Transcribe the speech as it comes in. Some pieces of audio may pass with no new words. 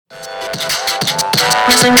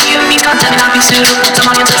content may not be suitable to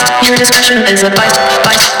some audiences. Your discretion is advised.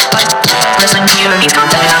 Wrestling POV's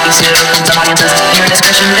content may not be suitable to some audiences. Your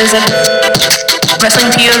discretion is advised.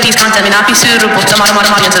 Wrestling POV's content may not be suitable to some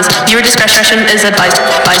audiences. Your discretion is advised.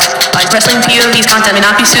 Wrestling POV's content may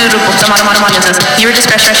not be suitable to some audiences. Your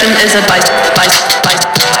discretion is advised.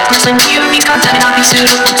 Wrestling POV's content may not be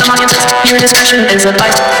suitable to some audiences. Your discretion is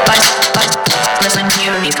advised. Wrestling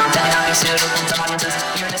POV's content may not be suitable to some audiences.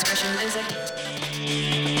 Your discretion is advised.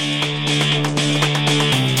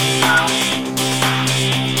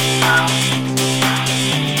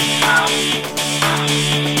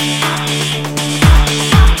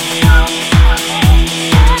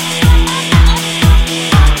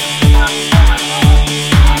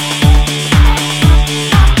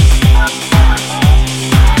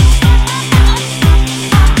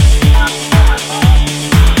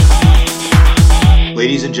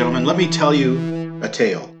 Ladies and gentlemen, let me tell you a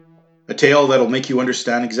tale that'll make you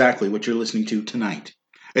understand exactly what you're listening to tonight.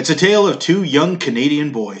 It's a tale of two young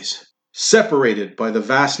Canadian boys, separated by the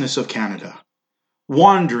vastness of Canada,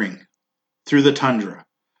 wandering through the tundra,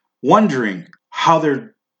 wondering how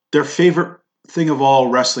their favorite thing of all,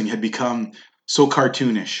 wrestling, had become so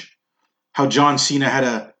cartoonish, how John Cena had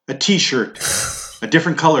a t-shirt, a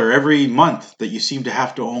different color every month that you seem to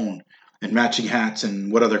have to own, and matching hats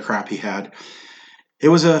and what other crap he had. It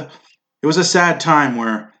was a sad time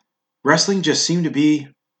where wrestling just seemed to be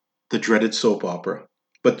the dreaded soap opera.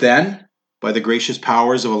 But then, by the gracious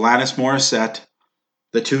powers of Alannis Morissette,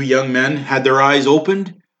 the two young men had their eyes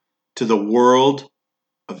opened to the world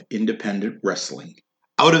of independent wrestling.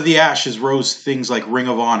 Out of the ashes rose things like Ring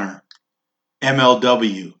of Honor,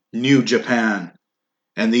 MLW, New Japan,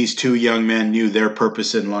 and these two young men knew their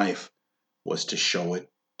purpose in life was to show it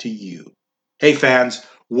to you. Hey fans,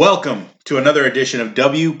 welcome to another edition of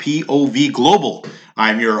WPOV Global.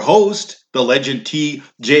 I'm your host, the legend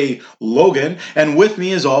T.J. Logan, and with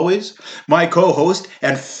me as always, my co-host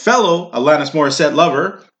and fellow Alannis Morissette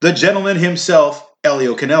lover, the gentleman himself,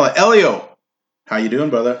 Elio Canella. Elio, how you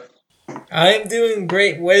doing, brother? I'm doing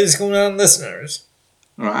great. What is going on, listeners?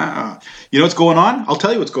 You know what's going on? I'll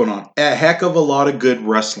tell you what's going on. A heck of a lot of good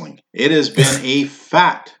wrestling. It has been a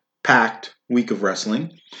fat-packed week of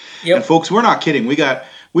wrestling. Yep. And folks, we're not kidding.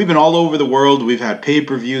 We've been all over the world. We've had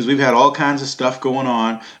pay-per-views. We've had all kinds of stuff going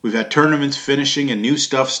on. We've had tournaments finishing and new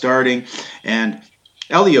stuff starting. And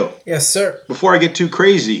Elio. Yes, sir. Before I get too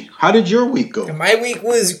crazy, how did your week go? My week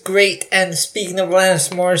was great. And speaking of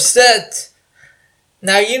Alannis Morissette,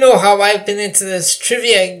 now you know how I've been into this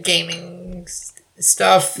trivia gaming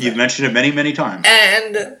stuff. You've mentioned it many, many times.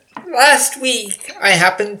 And last week, I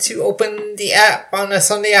happened to open the app on a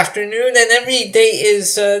Sunday afternoon, and every day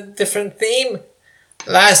is a different theme.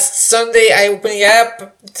 Last Sunday, I opened the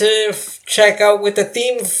app to check out what the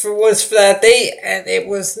theme was for that day, and it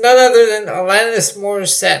was none other than Alannis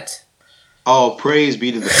Morissette. Oh, praise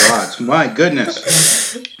be to the gods. My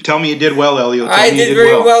goodness. Tell me you did well, Elio. I did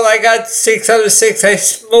very well. I got 6 out of 6. I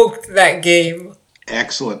smoked that game.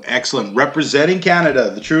 Excellent, excellent. Representing Canada,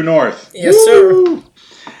 the true north. Yes, sir.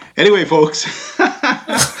 Anyway, folks. I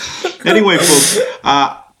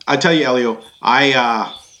tell you, Elio,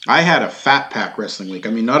 I had a fat pack wrestling week. I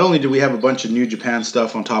mean, not only did we have a bunch of New Japan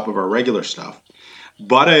stuff on top of our regular stuff,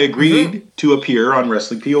 but I agreed to appear on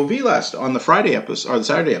Wrestling POV on the Friday episode or the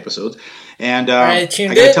Saturday episodes, and I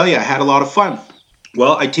gotta tell you, I had a lot of fun.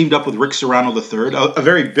 Well, I teamed up with Rick Serrano III, a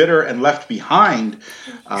very bitter and left behind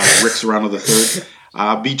Rick Serrano III,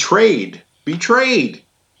 betrayed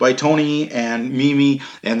by Tony and Mimi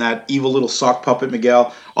and that evil little sock puppet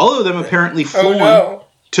Miguel. All of them apparently flown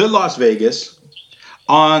to Las Vegas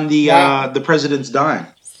on the president's dime.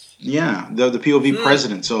 Yeah, the POV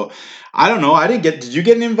president. So I don't know. Did you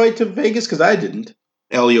get an invite to Vegas? Because I didn't.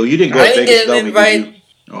 Elio, you didn't go to Vegas. I didn't get an invite.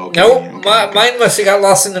 Okay, nope. Mine must have got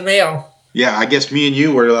lost in the mail. Yeah, I guess me and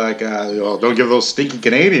you were like, don't give those stinky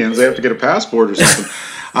Canadians. They have to get a passport or something.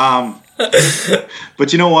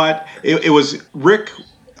 But you know what? It was Rick.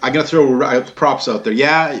 I'm going to throw props out there.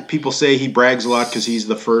 Yeah, people say he brags a lot because he's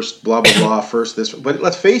the first blah, blah, blah, first this. But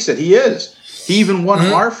let's face it, he is. He even won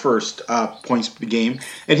our first points game.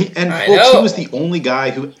 And folks, he was the only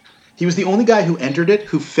guy who entered it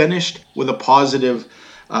who finished with a positive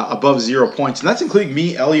above 0 points. And that's including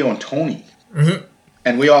me, Elio, and Tony. Mm-hmm.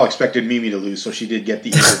 And we all expected Mimi to lose, so she did get the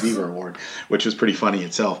Evil Beaver Award, which was pretty funny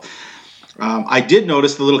itself. I did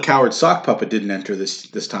notice the little coward sock puppet didn't enter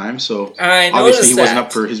this time, so obviously he wasn't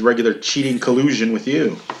up for his regular cheating collusion with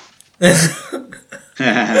you.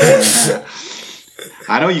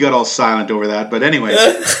 I know you got all silent over that, but anyway,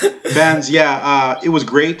 fans, it was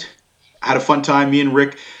great. I had a fun time. Me and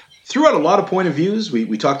Rick threw out a lot of point of views.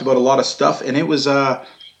 We talked about a lot of stuff, and it was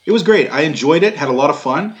it was great. I enjoyed it, had a lot of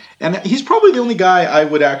fun, and he's probably the only guy I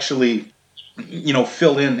would actually,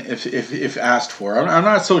 fill in if asked for. I'm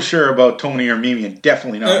not so sure about Tony or Mimi, and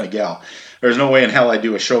definitely not Miguel. There's no way in hell I'd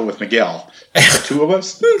do a show with Miguel. The two of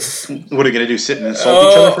us? What are we going to do, sit and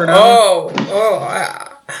insult each other for an hour?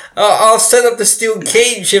 I'll set up the steel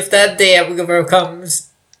cage if that day ever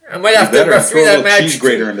comes. I might have to referee that match. Cheese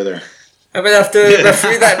grater into there. I might have to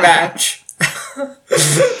referee that match.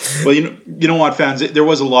 Well, you know what, fans? There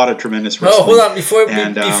was a lot of tremendous wrestling. Oh, hold on. Before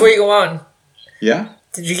you go on. Yeah?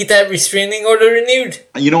 Did you get that restraining order renewed?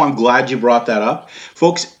 I'm glad you brought that up.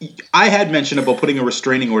 Folks, I had mentioned about putting a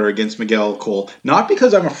restraining order against Miguel Cole, not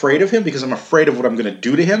because I'm afraid of him, because I'm afraid of what I'm going to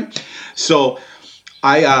do to him. So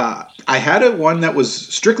I had one that was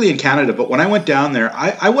strictly in Canada, but when I went down there,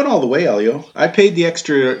 I went all the way, Elio. I paid the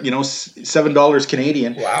extra, $7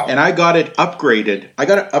 Canadian, wow. And I got it upgraded.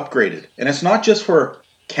 And it's not just for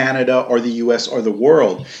Canada or the US or the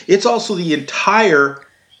world. It's also the entire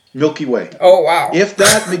Milky Way. Oh, wow. If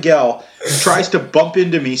that Miguel tries to bump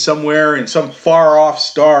into me somewhere in some far-off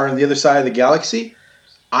star on the other side of the galaxy,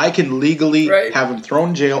 I can legally have him thrown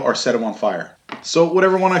in jail or set him on fire. So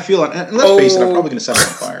whatever one I feel on. And let's face it, I'm probably going to set him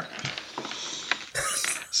on fire.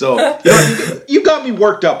 So, you got me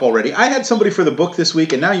worked up already. I had somebody for the book this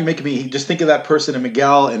week, and now you're making me just think of that person and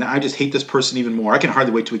Miguel, and I just hate this person even more. I can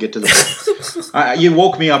hardly wait till we get to the book. You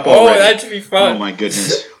woke me up already. Oh, that should be fun. Oh, my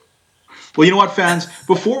goodness. Well, you know what, fans?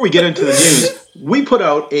 Before we get into the news, we put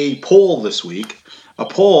out a poll this week. A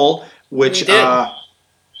poll which,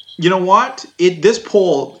 you know what? This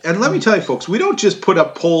poll, and let me tell you, folks, we don't just put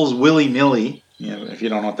up polls willy-nilly. If you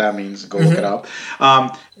don't know what that means, go look it up.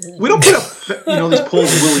 We don't put up, these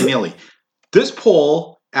polls willy-nilly. This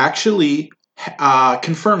poll actually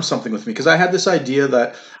confirmed something with me, because I had this idea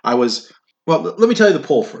that let me tell you the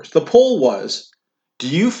poll first. The poll was, do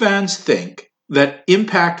you fans think that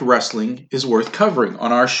Impact Wrestling is worth covering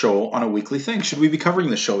on our show on a weekly thing? Should we be covering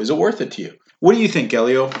the show? Is it worth it to you? What do you think,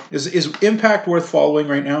 Elio? Is Impact worth following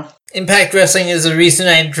right now? Impact Wrestling is the reason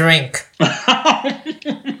I drink.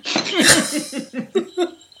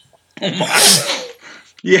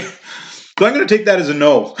 Yeah. So I'm going to take that as a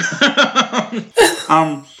no.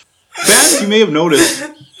 Fans, you may have noticed,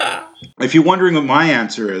 if you're wondering what my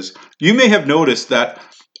answer is, you may have noticed that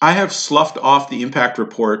I have sloughed off the Impact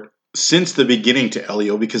Report since the beginning to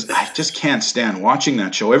Elio, because I just can't stand watching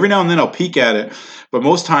that show. Every now and then I'll peek at it, but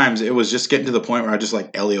most times it was just getting to the point where I just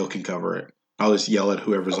Elio can cover it. I'll just yell at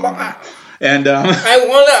whoever's on there. And I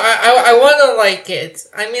wanna like it.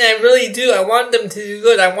 I mean, I really do. I want them to do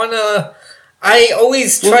good. I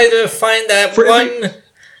always try to find that one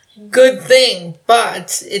good thing,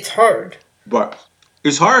 but it's hard. But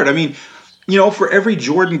it's hard. I mean, for every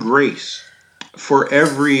Jordan Grace, for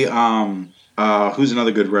every who's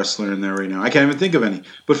another good wrestler in there right now? I can't even think of any.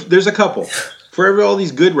 But there's a couple. For all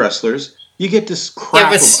these good wrestlers, you get this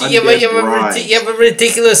crap of undead brides. You have a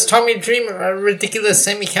ridiculous Tommy Dreamer, a ridiculous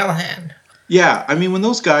Sami Callihan. Yeah, I mean, when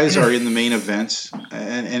those guys are in the main events,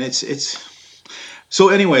 and it's... So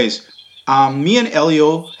anyways, me and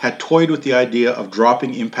Elio had toyed with the idea of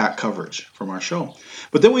dropping Impact coverage from our show.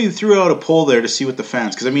 But then we threw out a poll there to see what the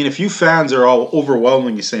fans... Because, I mean, if you fans are all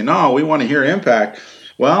overwhelmingly saying, no, we want to hear Impact...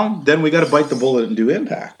 Well, then we got to bite the bullet and do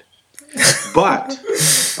Impact. But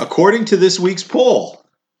according to this week's poll,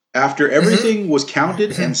 after everything was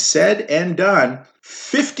counted and said and done,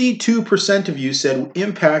 52% of you said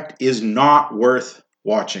Impact is not worth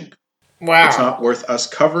watching. Wow. It's not worth us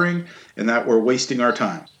covering, and that we're wasting our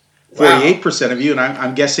time. 48% of you, and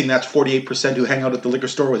I'm guessing that's 48% who hang out at the liquor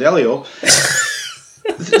store with Elio,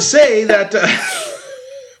 say that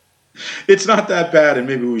it's not that bad and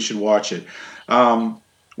maybe we should watch it.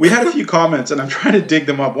 We had a few comments, and I'm trying to dig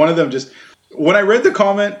them up. One of them just... When I read the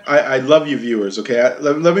comment, I love you viewers, okay?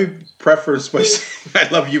 Let me preface by saying I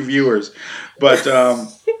love you viewers. But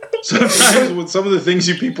sometimes with some of the things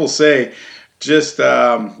you people say, just,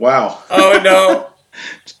 wow. Oh, no.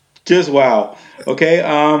 Just wow.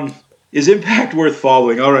 Okay, is Impact worth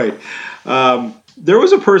following? All right. There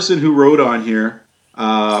was a person who wrote on here.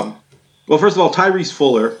 Well, first of all, Tyrese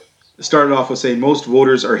Fuller started off with saying most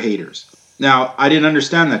voters are haters. Now, I didn't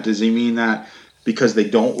understand that. Does he mean that because they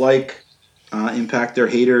don't like Impact, they're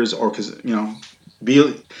haters, or because,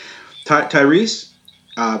 Tyrese,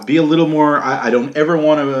 be a little more, I don't ever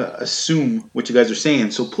want to assume what you guys are saying,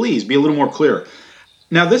 so please be a little more clear.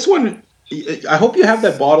 Now, this one, I hope you have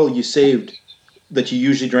that bottle you saved that you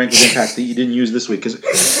usually drank with Impact that you didn't use this week,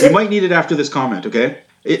 because you might need it after this comment, okay?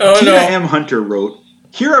 Tina M. Hunter wrote,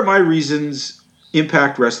 here are my reasons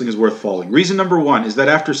Impact Wrestling is worth following. Reason number one is that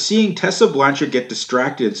after seeing Tessa Blanchard get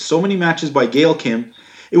distracted in so many matches by Gail Kim,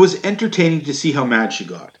 it was entertaining to see how mad she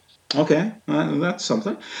got. Okay, that's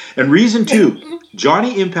something. And reason 2,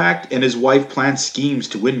 Johnny Impact and his wife plan schemes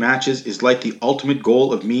to win matches is like the ultimate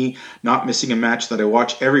goal of me not missing a match that I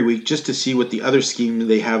watch every week just to see what the other scheme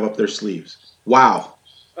they have up their sleeves. Wow.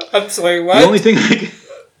 I'm sorry, what? The only thing I can...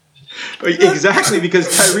 Exactly, because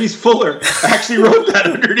Tyrese Fuller actually wrote that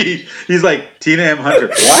underneath. He's like, Tina M. Hunter.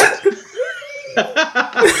 What?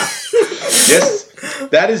 Yes,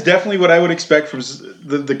 that is definitely what I would expect from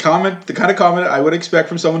the comment, the kind of comment I would expect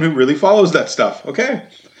from someone who really follows that stuff. Okay,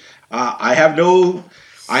 I have no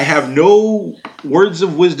words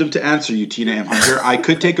of wisdom to answer you, Tina M. Hunter. I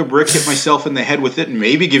could take a brick, hit myself in the head with it, and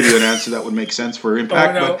maybe give you an answer that would make sense for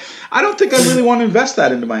Impact. Oh, no. But I don't think I really want to invest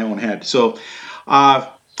that into my own head. So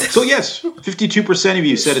yes, 52% of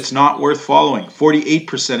you said it's not worth following.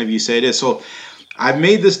 48% of you say it is. So I've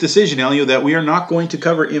made this decision, Elio, that we are not going to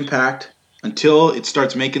cover Impact until it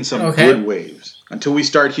starts making some good waves. Until we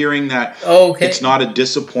start hearing that it's not a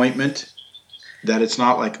disappointment, that it's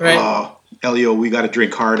not like, oh, Elio, we got to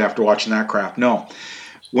drink hard after watching that crap. No.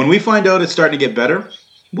 When we find out it's starting to get better,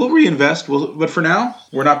 we'll reinvest. But for now,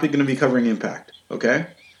 we're not going to be covering Impact, okay?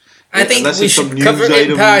 I think we should cover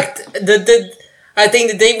Impact. I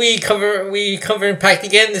think the day we cover Impact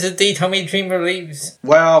again is the day Tommy Dreamer leaves.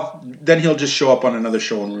 Well, then he'll just show up on another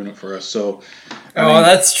show and ruin it for us. So, I mean,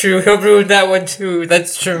 that's true. He'll ruin that one too.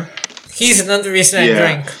 That's true. He's another reason I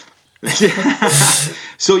drink.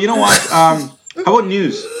 So you know what? How about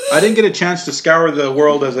news? I didn't get a chance to scour the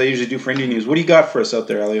world as I usually do for indie news. What do you got for us out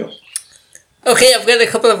there, Elio? Okay, I've got a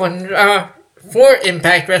couple of ones. For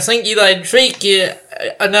Impact Wrestling, Eli Drake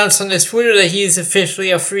announced on his Twitter that he is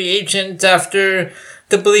officially a free agent after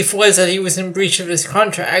the belief was that he was in breach of his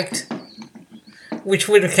contract, which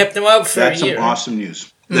would have kept him out for a year. That's some awesome news.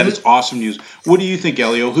 Mm-hmm. That is awesome news. What do you think,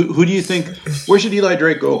 Elio? Who do you think? Where should Eli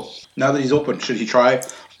Drake go now that he's open? Should he try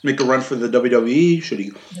make a run for the WWE? Should he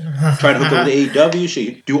try to hook up with AEW? Should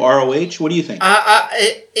he do ROH? What do you think?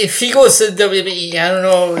 If he goes to WWE, I don't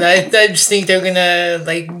know. I just think they're gonna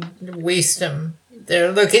waste him.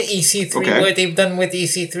 Look at EC3, what they've done with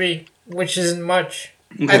EC3, which isn't much.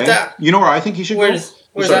 Okay. You know where I think he should go?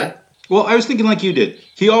 Where's that? Well, I was thinking like you did.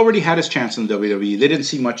 He already had his chance in the WWE. They didn't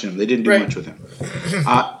see much in him. They didn't do much with him.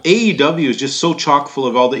 AEW is just so chock full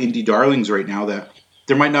of all the indie darlings right now that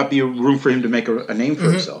there might not be room for him to make a name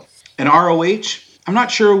for himself. And ROH, I'm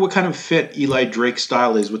not sure what kind of fit Eli Drake's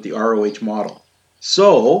style is with the ROH model.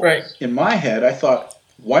 So, in my head, I thought,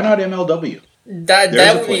 why not MLW?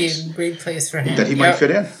 That would be a great place for him. That he might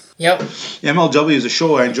fit in. Yep. MLW is a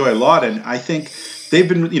show I enjoy a lot, and I think they've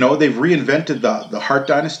been, they've reinvented the Hart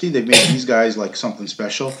Dynasty. They've made these guys like something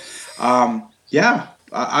special. I'd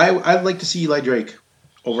like to see Eli Drake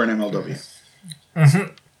over in MLW.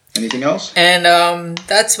 Mm-hmm. Anything else? And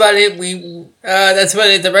that's about it. That's about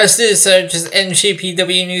it. The rest is just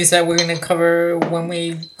NJPW news that we're going to cover when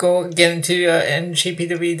we get into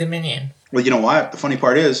NJPW Dominion. Well, you know what? The funny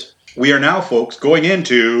part is, we are now, folks, going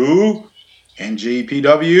into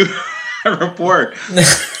NJPW report.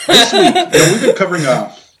 This week,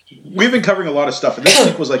 we've been covering a lot of stuff, and this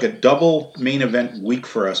week was like a double main event week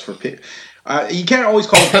for us. You can't always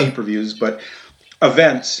call them pay-per-views, but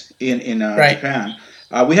events in Japan.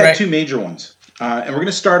 We had two major ones, and we're going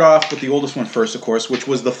to start off with the oldest one first, of course, which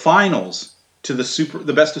was the finals to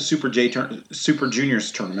the Best of Super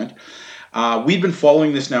Juniors tournament. We've been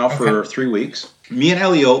following this now for 3 weeks. Me and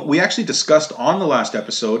Elio, we actually discussed on the last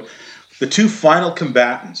episode the two final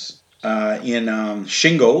combatants in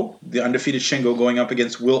Shingo, the undefeated Shingo, going up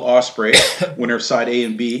against Will Ospreay, winner of side A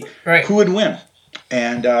and B. Right. Who would win?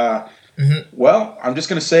 And well, I'm just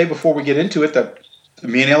going to say before we get into it that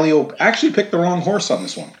me and Elio actually picked the wrong horse on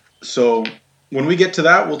this one. So when we get to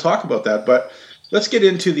that, we'll talk about that. But let's get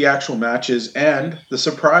into the actual matches and the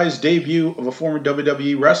surprise debut of a former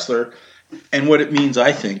WWE wrestler and what it means,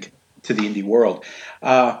 I think, to the indie world.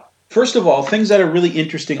 First of all, things that are really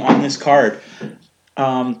interesting on this card.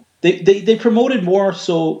 They promoted more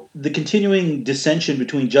so the continuing dissension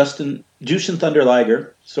between Jushin Thunder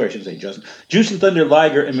Liger. Sorry, I shouldn't say Justin. Jushin Thunder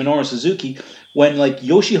Liger and Minoru Suzuki, when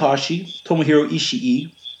Yoshihashi, Tomohiro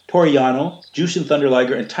Ishii, Toru Yano, Jushin Thunder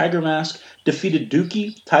Liger, and Tiger Mask defeated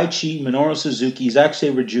Dookie, Taichi, Minoru Suzuki, Zack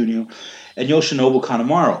Sabre Jr., and Yoshinobu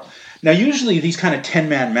Kanemaru. Now, usually these kind of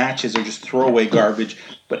 10-man matches are just throwaway garbage,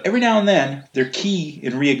 but every now and then they're key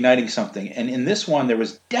in reigniting something. And in this one, there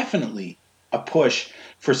was definitely a push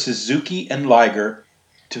for Suzuki and Liger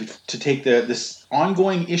to take this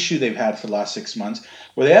ongoing issue they've had for the last 6 months,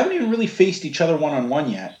 where they haven't even really faced each other one-on-one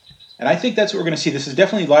yet. And I think that's what we're going to see. This is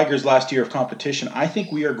definitely Liger's last year of competition. I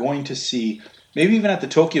think we are going to see, maybe even at the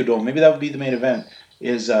Tokyo Dome, maybe that would be the main event,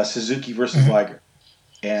 is Suzuki versus Liger.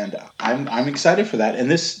 And I'm excited for that. And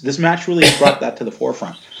this match really brought that to the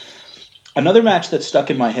forefront. Another match that stuck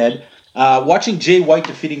in my head, watching Jay White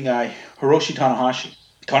defeating Hiroshi Tanahashi.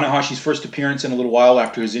 Tanahashi's first appearance in a little while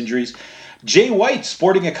after his injuries. Jay White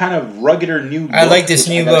sporting a kind of ruggeder new look. I like this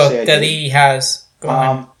new look that he has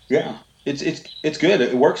going. Yeah, it's good.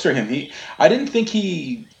 It works for him. I didn't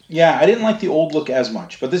like the old look as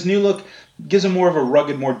much, but this new look gives him more of a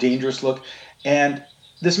rugged, more dangerous look. And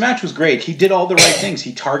this match was great. He did all the right things.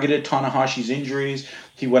 He targeted Tanahashi's injuries.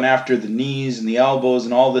 He went after the knees and the elbows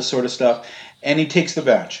and all this sort of stuff, and he takes the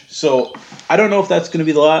match. So I don't know if that's going to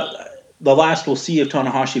be the last we'll see of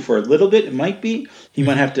Tanahashi for a little bit. It might be. He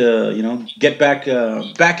might have to, get back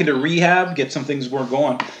into rehab, get some things more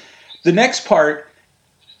going. The next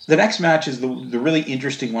match is the really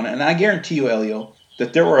interesting one, and I guarantee you, Elio,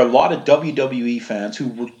 that there were a lot of WWE fans who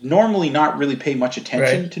would normally not really pay much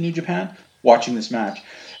attention to New Japan watching this match.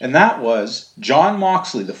 And that was Jon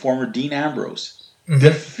Moxley, the former Dean Ambrose,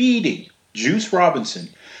 defeating Juice Robinson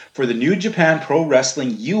for the New Japan Pro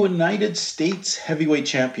Wrestling United States Heavyweight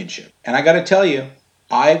Championship. And I got to tell you,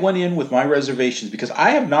 I went in with my reservations because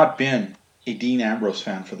I have not been a Dean Ambrose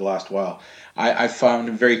fan for the last while. I found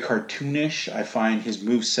him very cartoonish. I find his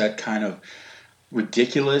moveset kind of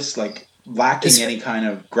ridiculous, like lacking any kind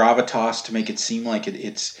of gravitas to make it seem like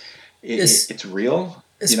it's real.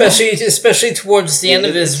 Especially towards the end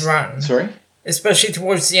of his run. Sorry? Especially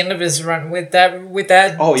towards the end of his run with that.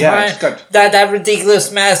 Oh yeah, that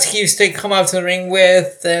ridiculous mask he used to come out to the ring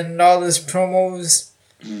with, and all his promos.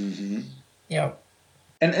 Mm-hmm. Yeah.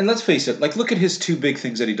 And let's face it, like look at his two big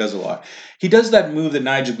things that he does a lot. He does that move that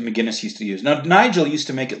Nigel McGuinness used to use. Now Nigel used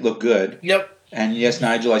to make it look good. Yep. And yes,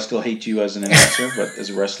 Nigel, I still hate you as an announcer, but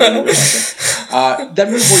as a wrestler, that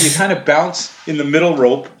move where you kind of bounce in the middle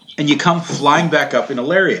rope and you come flying back up in a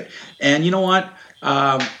lariat. And you know what?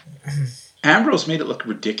 Ambrose made it look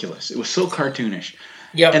ridiculous. It was so cartoonish.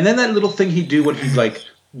 Yep. And then that little thing he'd do when he'd like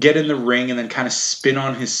get in the ring and then kind of spin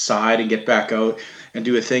on his side and get back out and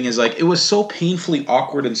do a thing is like, it was so painfully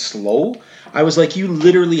awkward and slow. I was like, you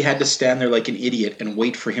literally had to stand there like an idiot and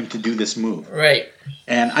wait for him to do this move. Right.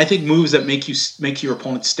 And I think moves that make your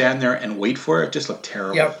opponent stand there and wait for it just look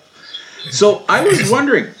terrible. Yep. So I was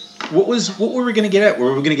wondering, what were we going to get at?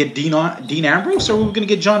 Were we going to get Dean Ambrose or were we going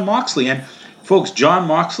to get Jon Moxley? And folks, Jon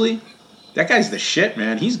Moxley, that guy's the shit,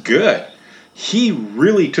 man. He's good. He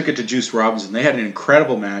really took it to Juice Robinson. They had an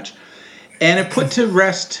incredible match. And it put to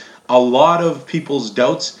rest a lot of people's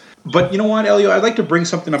doubts. But you know what, Elio? I'd like to bring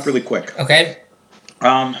something up really quick. Okay.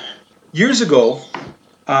 Years ago,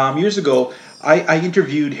 I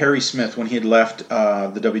interviewed Harry Smith when he had left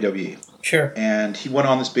the WWE. Sure. And he went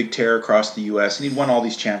on this big tear across the U.S. and he'd won all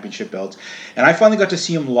these championship belts. And I finally got to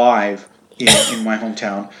see him live in my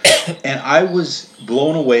hometown. And I was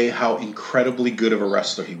blown away how incredibly good of a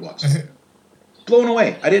wrestler he was. Blown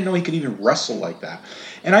away. I didn't know he could even wrestle like that.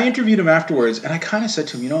 And I interviewed him afterwards, and I kind of said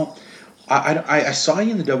to him, I saw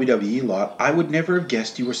you in the WWE a lot. I would never have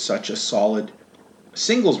guessed you were such a solid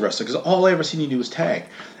singles wrestler, because all I ever seen you do was tag.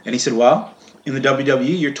 And he said, well, in the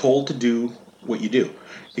WWE, you're told to do what you do.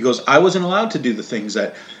 He goes, I wasn't allowed to do the things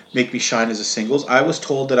that make me shine as a singles. I was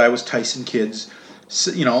told that I was Tyson Kidd's,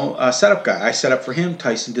 setup guy. I set up for him.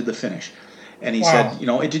 Tyson did the finish. And he said,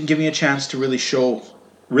 it didn't give me a chance to really show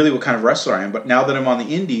really what kind of wrestler I am. But now that I'm on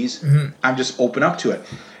the indies, I'm just open up to it.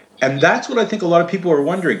 And that's what I think a lot of people are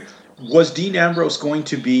wondering. Was Dean Ambrose going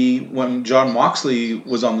to be, when Jon Moxley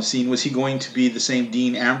was on the scene, was he going to be the same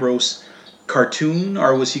Dean Ambrose cartoon,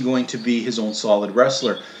 or was he going to be his own solid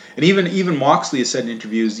wrestler? And even Moxley has said in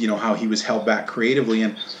interviews, how he was held back creatively.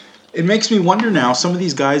 And it makes me wonder now, some of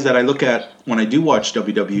these guys that I look at when I do watch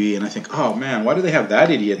WWE, and I think, oh man, why do they have that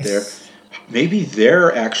idiot there? Maybe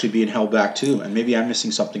they're actually being held back too, and maybe I'm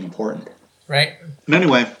missing something important. Right. And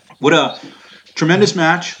anyway, what a tremendous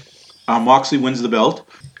match. Moxley wins the belt.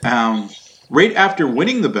 Right after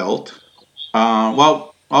winning the belt,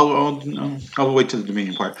 I'll wait to the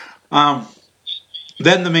Dominion part.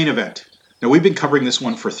 Then the main event. Now, we've been covering this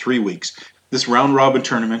one for 3 weeks. This round-robin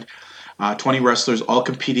tournament, 20 wrestlers all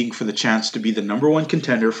competing for the chance to be the number one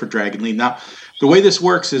contender for Dragon Lee. Now, the way this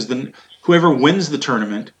works is whoever wins the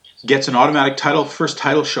tournament gets an automatic first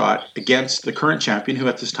title shot against the current champion, who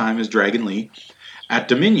at this time is Dragon Lee, at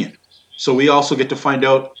Dominion. So we also get to find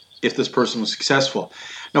out if this person was successful.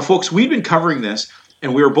 Now, folks, we've been covering this,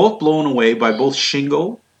 and we were both blown away by both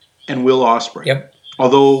Shingo and Will Ospreay. Yep.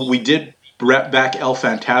 Although we did back El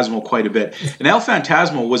Phantasmo quite a bit. And El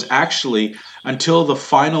Phantasmo was actually, until the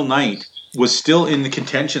final night, was still in the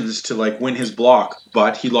contentions to win his block,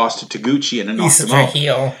 but he lost to Taguchi and it knocked him out. He's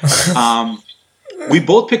such a heel. We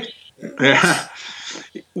both picked...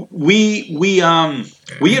 we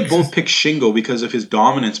had both picked Shingo because of his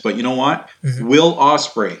dominance, but you know what? Will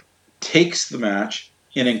Ospreay takes the match,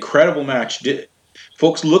 an incredible match.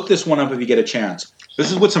 Folks, look this one up if you get a chance.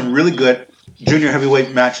 This is what some really good junior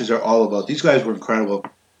heavyweight matches are all about. These guys were incredible.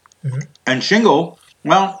 And Shingo,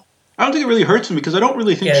 well, I don't think it really hurts him because I don't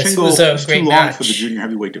really think Shingo is too long for the junior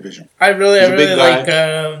heavyweight division. I really like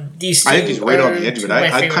these two. I think he's right on the edge of it.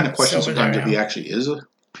 I kind of question sometimes if he actually is.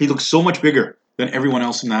 He looks so much bigger than everyone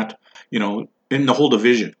else in that, in the whole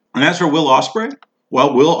division. And as for Will Ospreay,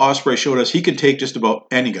 well, Will Ospreay showed us he can take just about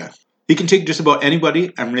any guy. He can take just about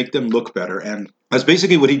anybody and make them look better. And that's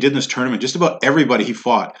basically what he did in this tournament. Just about everybody he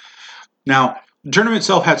fought. Now, the tournament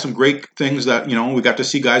itself had some great things that, we got to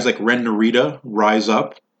see guys like Ren Narita rise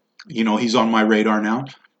up. He's on my radar now.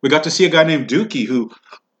 We got to see a guy named Dookie who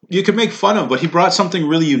you could make fun of, but he brought something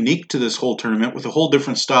really unique to this whole tournament with a whole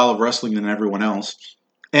different style of wrestling than everyone else.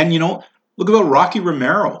 And, look about Rocky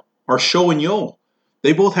Romero or Sho and Yo.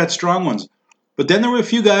 They both had strong ones. But then there were a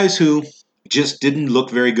few guys who just didn't look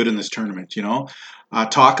very good in this tournament,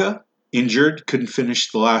 Taka, injured, couldn't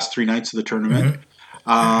finish the last 3 nights of the tournament.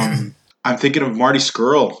 I'm thinking of Marty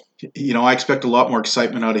Scurll. I expect a lot more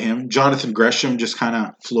excitement out of him. Jonathan Gresham just kind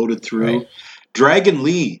of floated through. Right. Dragon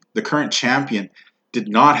Lee, the current champion, did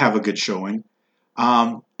not have a good showing.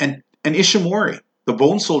 And Ishimori, the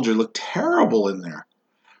Bone Soldier, looked terrible in there.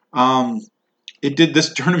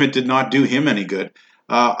 This tournament did not do him any good.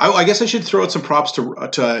 I guess I should throw out some props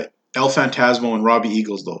to El Phantasmo and Robbie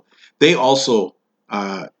Eagles, though. They also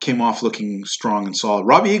came off looking strong and solid.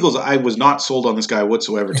 Robbie Eagles, I was not sold on this guy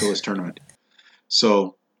whatsoever till this tournament.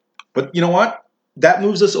 So, but you know what? That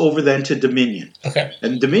moves us over then to Dominion. Okay.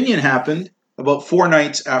 And Dominion happened about 4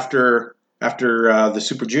 nights after the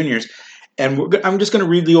Super Juniors. And I'm just going to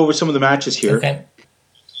read you over some of the matches here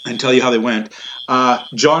and tell you how they went.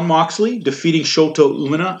 John Moxley defeating Shota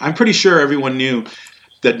Umino. I'm pretty sure everyone knew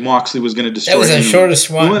that Moxley was going to destroy him. That was the shortest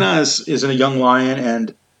one. Umino is a young lion,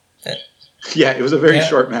 and it was a very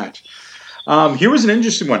short match. Here was an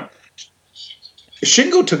interesting one.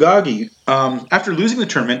 Shingo Takagi, after losing the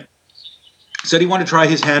tournament, said he wanted to try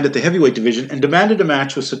his hand at the heavyweight division and demanded a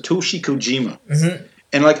match with Satoshi Kojima.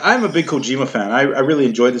 And I'm a big Kojima fan. I really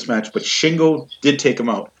enjoyed this match, but Shingo did take him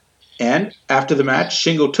out. And after the match,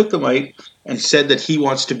 Shingo took the mic and said that he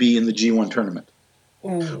wants to be in the G1 tournament.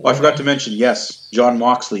 Well, I forgot to mention, yes, John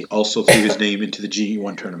Moxley also threw his name into the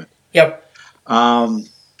G1 tournament. Yep.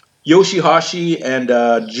 Yoshihashi and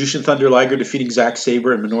Jushin Thunder Liger defeating Zack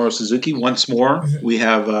Sabre and Minoru Suzuki. Once more, we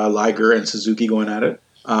have Liger and Suzuki going at it.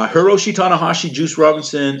 Hiroshi Tanahashi, Juice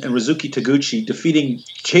Robinson, and Rizuki Taguchi defeating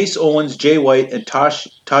Chase Owens, Jay White, and Taji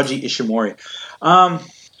Ishimori.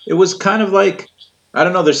 It was kind of like, I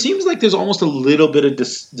don't know, there seems like there's almost a little bit of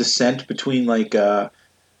dissent between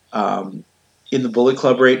in the Bullet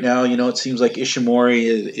Club right now. It seems like Ishimori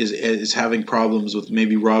is having problems with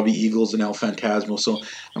maybe Robbie Eagles and El Phantasmo. So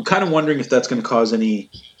I'm kind of wondering if that's going to cause any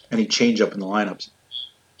change up in the lineups.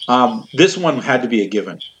 This one had to be a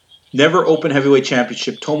given. Never Open Heavyweight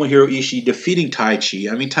Championship, Tomohiro Ishii defeating Taichi.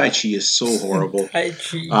 I mean, Taichi is so horrible.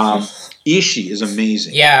 Ishii is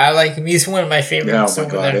amazing. Yeah, I like him. He's one of my favorites. Oh, my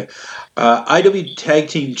God. IW Tag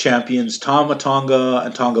Team Champions, Tama Tonga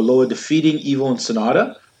and Tonga Loa defeating Evil and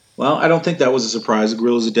Sonata. Well, I don't think that was a surprise. The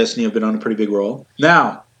Guerrillas of Destiny have been on a pretty big roll.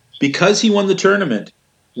 Now, because he won the tournament,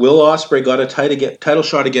 Will Ospreay got a title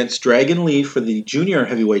shot against Dragon Lee for the Junior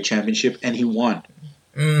Heavyweight Championship, and he won.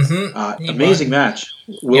 Amazing match.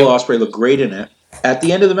 Will Ospreay looked great in it. At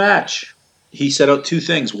the end of the match, he set out 2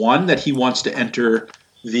 things. One, that he wants to enter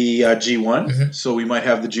the G1, so we might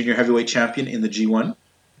have the Junior Heavyweight Champion in the G1.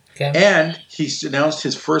 Okay. And he announced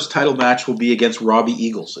his first title match will be against Robbie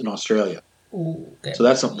Eagles in Australia. Ooh, okay. So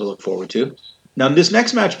that's something to look forward to. Now, in this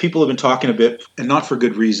next match, people have been talking a bit, and not for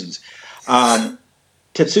good reasons.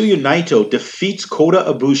 Tetsuya Naito defeats Kota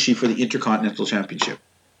Ibushi for the Intercontinental Championship.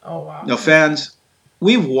 Oh, wow. Now, fans,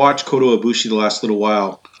 we've watched Kota Ibushi the last little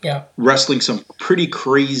while wrestling some pretty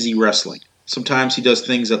crazy wrestling. Sometimes he does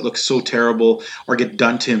things that look so terrible or get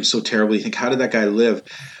done to him so terribly. You think, how did that guy live?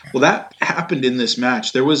 Well, that happened in this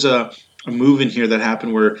match. There was a move in here that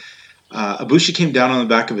happened where Ibushi came down on the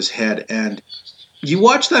back of his head, and you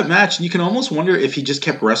watch that match and you can almost wonder if he just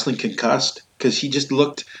kept wrestling concussed because he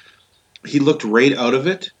looked right out of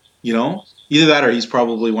it. Either that or he's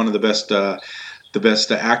probably one of the best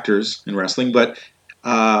actors in wrestling. But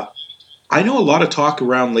I know a lot of talk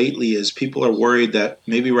around lately is people are worried that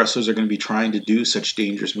maybe wrestlers are going to be trying to do such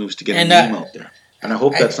dangerous moves to get a name out there. And I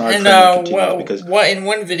hope that's not a trend that continues because in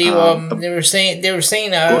one video they were saying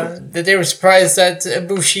that they were surprised that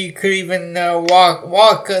Ibushi could even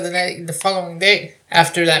walk the following day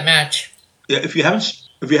after that match. Yeah, if you haven't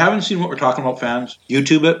If you haven't seen what we're talking about, fans,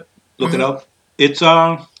 YouTube it, look it up. It's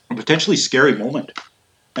a potentially scary moment.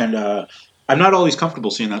 And I'm not always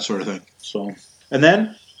comfortable seeing that sort of thing. So, and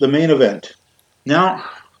then the main event. Now,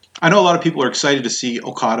 I know a lot of people are excited to see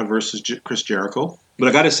Okada versus Chris Jericho, but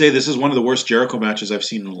I got to say this is one of the worst Jericho matches I've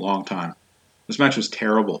seen in a long time. This match was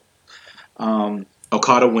terrible.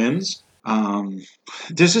 Okada wins.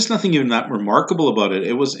 There's just nothing even that remarkable about it.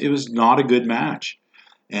 It was not a good match,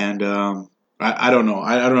 and I don't know.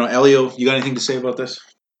 I don't know. Elio, you got anything to say about this?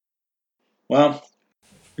 Well,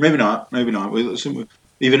 maybe not. Maybe not.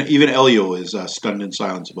 Even Elio is stunned in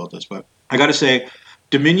silence about this. But I got to say,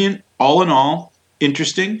 Dominion, all in all,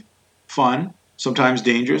 interesting, fun, sometimes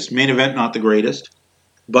dangerous. Main event, not the greatest.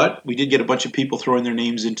 But we did get a bunch of people throwing their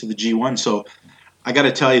names into the G1. So I got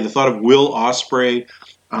to tell you, the thought of Will Ospreay,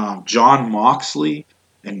 John Moxley,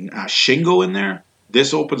 and Shingo in there,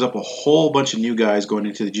 this opens up a whole bunch of new guys going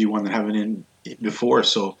into the G1 that haven't in before.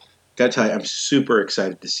 So gotta tell you, I'm super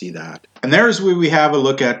excited to see that. And there's where we have a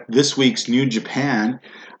look at this week's New Japan.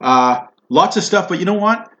 Lots of stuff, but you know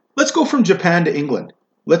what? Let's go from Japan to England.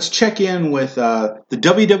 Let's check in with the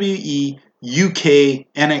WWE UK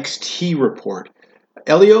NXT report.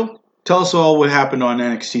 Elio, tell us all what happened on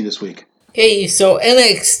NXT this week. Hey, so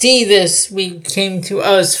NXT this week came to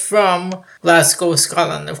us from Glasgow,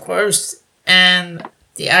 Scotland, of course, and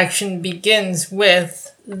the action begins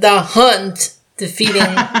with The Hunt defeating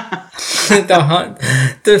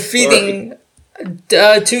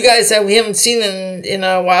two guys that we haven't seen in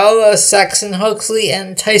a while, Saxon Huxley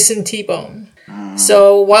and Tyson T-Bone.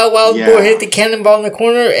 So Wild Boar hit the cannonball in the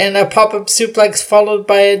corner and a pop-up suplex followed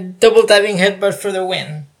by a double diving headbutt for the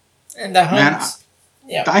win. And The Hunt...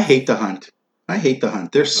 Yeah. I hate the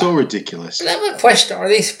Hunt. They're so ridiculous. But I have a question. Are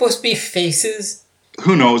they supposed to be faces?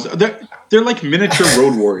 Who knows? They're like miniature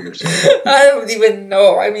road warriors. I don't even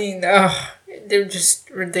know. I mean, they're just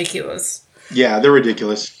ridiculous. Yeah, they're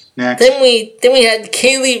ridiculous. Next. Then we had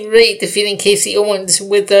Kaylee Ray defeating Casey Owens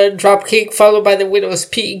with a dropkick followed by the Widow's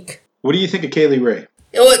Peak. What do you think of Kaylee Ray?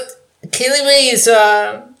 You know what? Kaylee Ray is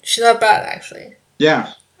she's not bad actually.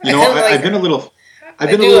 Yeah. I've been a little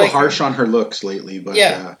harsh on her looks lately, but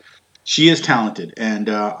she is talented, and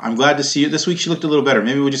I'm glad to see it. This week she looked a little better.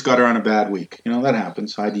 Maybe we just got her on a bad week. You know, that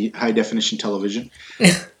happens. High definition television.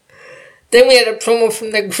 Then we had a promo from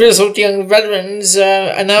the grizzled young veterans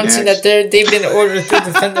announcing that they've been ordered to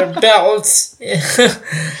defend their belts.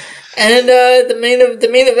 And the main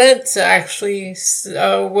event actually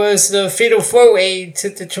was the Fatal 4-Way to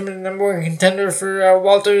determine the number one contender for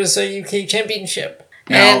Walter's UK Championship.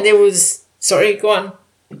 Now, and it was... Sorry, go on.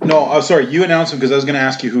 No, I'm sorry. You announced him because I was going to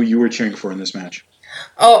ask you who you were cheering for in this match.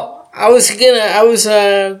 Oh, I was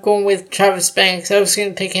going with Travis Banks. I was going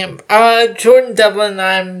to pick him. Jordan Devlin,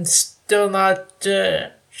 I'm still not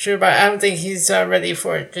sure about. I don't think he's ready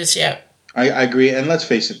for it just yet. I agree. And let's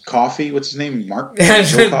face it, Coffey, what's his name? Mark?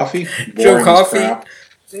 Joe Coffey? Joe Coffey?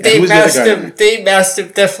 Dave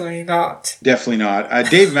Mastiff, definitely not. Definitely not.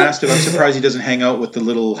 Dave Mastiff, I'm surprised he doesn't hang out with the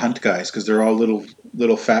little Hunt guys because they're all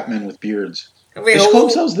little fat men with beards. They call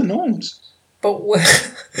themselves the Gnomes. But what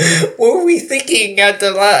were we thinking at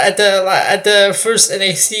the first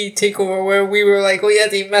NXT takeover where we were like, oh yeah,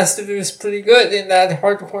 Dave Mastiff was pretty good in that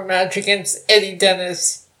hardcore match against Eddie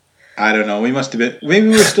Dennis? I don't know. We must have been. Maybe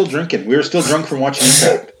we were still drinking. We were still drunk from watching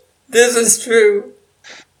Impact. This is true.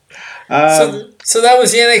 So that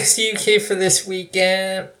was the NXT UK for this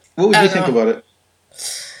weekend. What would you think about it?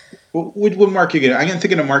 What mark are you gonna? I'm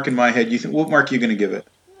thinking a mark in my head. What mark are you gonna give it?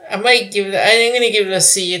 I'm gonna give it a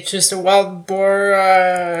C. It's just a wild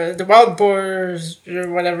boar. The wild boars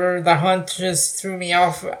or whatever. The Hunt just threw me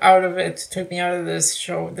out of it. Took me out of this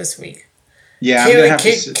show this week. Yeah,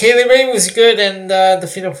 Kaylee Ray was good, and the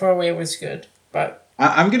Fatal 4-Way was good. But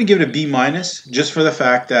I'm gonna give it a B- just for the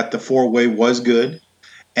fact that the 4-Way was good.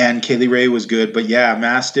 And Kaylee Ray was good, but yeah,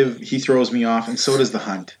 Mastiff, he throws me off, and so does the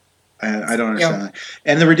Hunt. I don't understand that.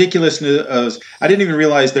 And the ridiculousness of, I didn't even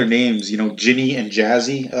realize their names, Ginny and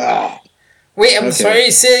Jazzy. Ugh. Wait, I'm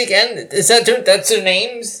sorry, say it again. Is that's their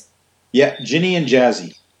names? Yeah, Ginny and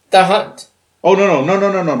Jazzy. The Hunt. Oh,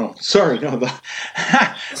 no. Sorry, no. No,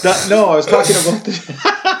 I was talking about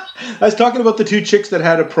I was talking about the two chicks that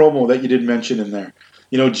had a promo that you didn't mention in there.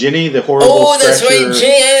 Ginny, the horrible that's right,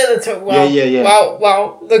 Ginny. That's right. Wow, yeah.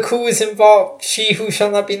 Wow, look who is involved. She who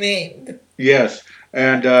shall not be named. Yes,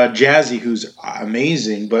 and Jazzy, who's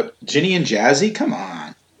amazing, but Ginny and Jazzy, come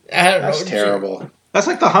on. I don't know. That's terrible. That's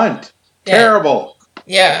like the Hunt. Yeah. Terrible.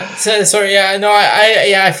 Yeah, sorry,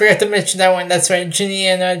 I forgot to mention that one. That's right, Ginny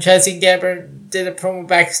and Jazzy Gabber did a promo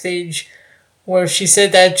backstage where she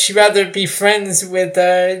said that she'd rather be friends with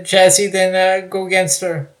Jazzy than go against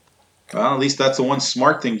her. Well, at least that's the one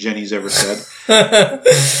smart thing Jenny's ever said.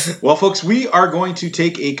 Well, folks, we are going to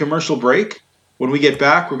take a commercial break. When we get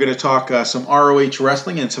back, we're going to talk some ROH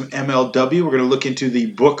wrestling and some MLW. We're going to look into the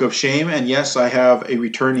Book of Shame. And yes, I have a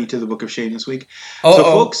returnee to the Book of Shame this week. So,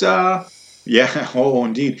 folks,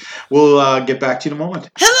 indeed. We'll get back to you in a moment.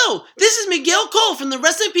 Hello, this is Miguel Cole from the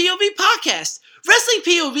Wrestling POV podcast. Wrestling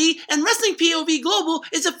POV and Wrestling POV Global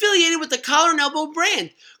is affiliated with the Collar and Elbow brand.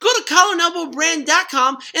 Go to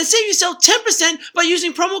collarandelbowbrand.com and save yourself 10% by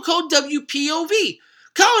using promo code WPOV.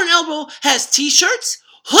 Collar and Elbow has t-shirts,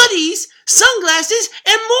 hoodies, sunglasses,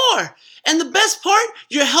 and more. And the best part,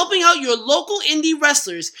 you're helping out your local indie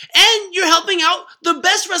wrestlers. And you're helping out the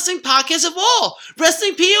best wrestling podcast of all,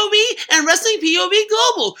 Wrestling POV and Wrestling POV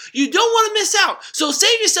Global. You don't want to miss out. So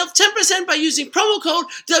save yourself 10% by using promo code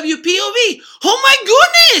WPOV. Oh my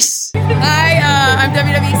goodness! Hi, I'm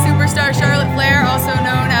WWE superstar Charlotte Flair, also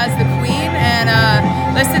known as the Queen. And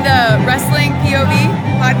listen to Wrestling POV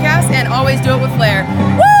podcast and always do it with Flair.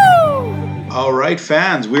 Woo! All right,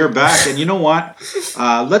 fans, we're back. And you know what?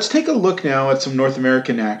 Let's take a look now at some North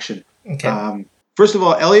American action. Okay. First of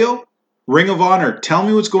all, Elio, Ring of Honor. Tell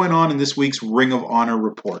me what's going on in this week's Ring of Honor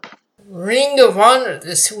report. Ring of Honor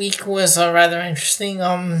this week was rather interesting.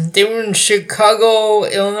 They were in Chicago,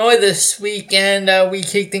 Illinois this week, and we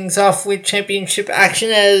kicked things off with championship action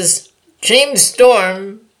as James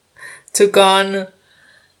Storm took on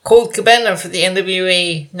Colt Cabana for the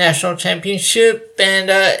NWA National Championship, and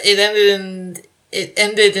it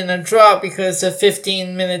ended in a draw because the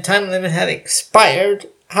 15-minute time limit had expired.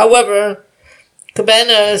 However,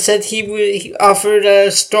 Cabana said he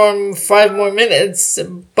offered Storm 5 more minutes,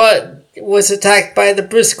 but was attacked by the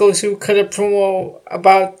Briscoes, who cut a promo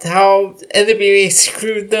about how NWA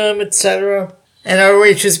screwed them, etc. And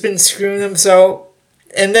ROH has been screwing them. So,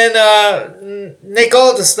 and then Nick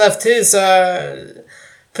Aldis left his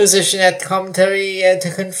position at commentary to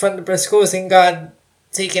confront the Briscoes and got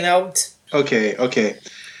taken out. Okay.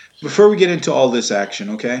 Before we get into all this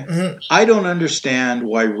action, okay? Mm-hmm. I don't understand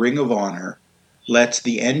why Ring of Honor lets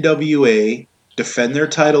the NWA defend their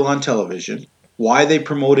title on television, why they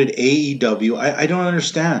promoted AEW. I don't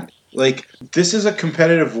understand. Like, this is a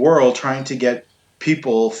competitive world trying to get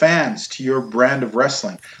people, fans, to your brand of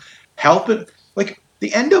wrestling. Help it. Like,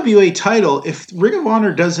 the NWA title, if Ring of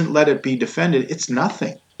Honor doesn't let it be defended, it's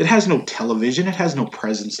nothing. It has no television. It has no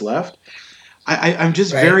presence left. I'm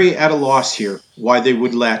just very at a loss here why they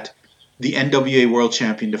would let the NWA World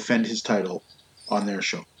Champion defend his title on their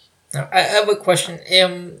show. Now, I have a question.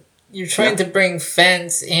 You're trying to bring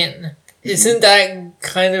fans in. Isn't that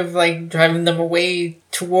kind of like driving them away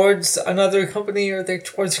towards another company or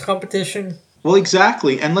towards competition? Well,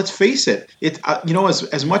 exactly. And let's face it.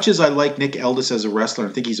 As much as I like Nick Aldis as a wrestler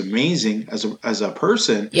and think he's amazing as a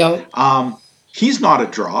person, he's not a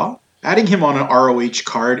draw. Adding him on an ROH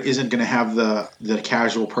card isn't going to have the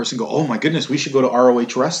casual person go, "Oh my goodness, we should go to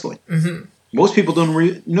ROH wrestling." Mm-hmm. Most people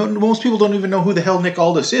don't even know who the hell Nick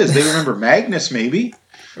Aldis is. They remember Magnus maybe,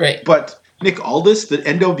 right? But Nick Aldis, the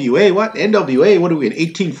NWA, what NWA? What are we in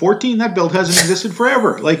 1814? That belt hasn't existed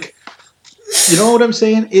forever. Like, you know what I'm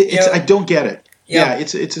saying? It's I don't get it. Yeah,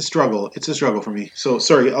 it's a struggle. It's a struggle for me. So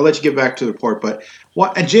sorry, I'll let you get back to the report. But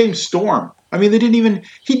what? And James Storm. I mean, he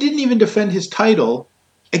didn't even defend his title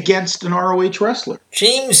against an ROH wrestler.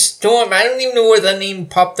 James Storm. I don't even know where that name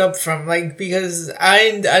popped up from. Like, because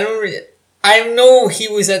I know he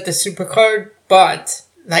was at the Supercard, but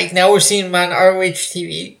like now we're seeing him on ROH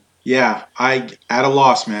TV. Yeah, I at a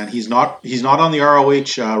loss, man. He's not on the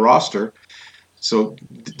ROH roster, so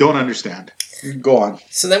don't understand. Go on.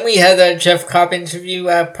 So then we had a Jeff Cobb interview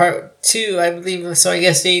at part 2, I believe. So I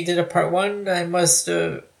guess they did a part 1. I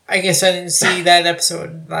guess I didn't see that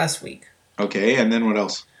episode last week. Okay, and then what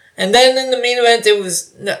else? And then in the main event, it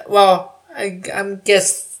was the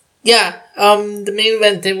main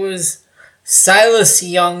event it was Silas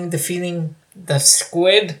Young defeating the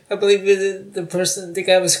Squid. I believe the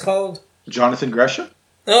guy was called Jonathan Gresham.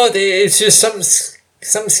 No, it's just some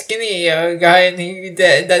skinny guy, and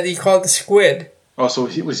that he called the Squid. Oh, so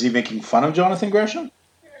was he making fun of Jonathan Gresham?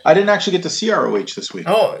 I didn't actually get to see ROH this week.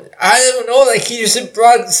 Oh, I don't know. Like, he just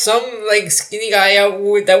brought some like skinny guy out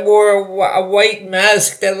that wore a white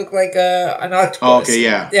mask that looked like an octopus. Oh, okay,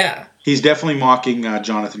 yeah. Yeah. He's definitely mocking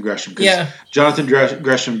Jonathan Gresham. Yeah. Jonathan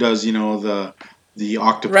Gresham does, the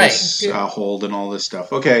octopus hold and all this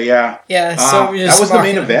stuff. Okay, yeah. Yeah, so that was the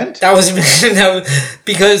main event? That was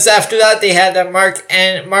because after that they had Mark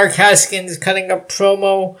Haskins cutting a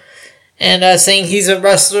promo and saying he's a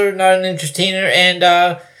wrestler, not an entertainer,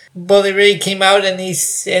 and Bully Ray came out and he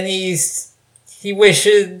he wished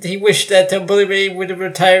that Bully Ray would have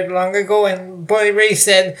retired long ago, and Bully Ray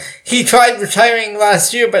said he tried retiring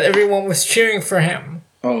last year, but everyone was cheering for him.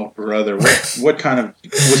 Oh, brother. What kind of...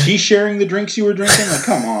 Was he sharing the drinks you were drinking? Like,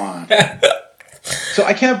 come on. So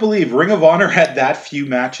I can't believe Ring of Honor had that few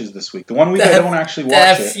matches this week. The one week I don't actually watch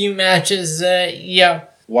it. That few matches, yeah.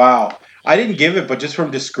 Wow. I didn't give it, but just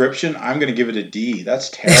from description, I'm going to give it a D.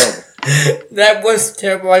 That's terrible. That was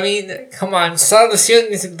terrible. I mean, come on. Silas Young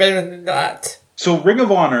is better than that. So Ring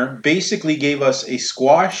of Honor basically gave us a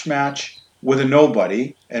squash match with a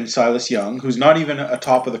nobody and Silas Young, who's not even a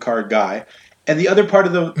top-of-the-card guy. And the other part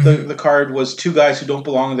of the card was two guys who don't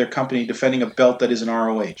belong in their company defending a belt that is an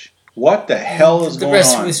ROH. What the hell is going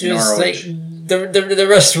on in ROH? Like, the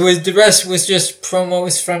rest was just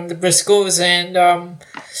promos from the Briscoes and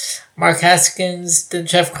Mark Haskins, the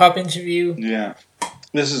Jeff Cobb interview. Yeah.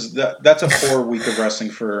 That's a poor week of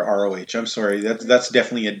wrestling for ROH. I'm sorry. That's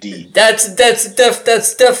definitely a D. That's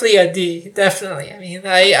definitely a D. Definitely. I mean,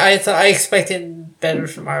 I expected better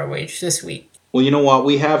from ROH this week. Well, you know what?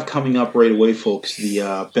 We have coming up right away, folks,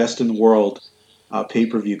 the Best in the World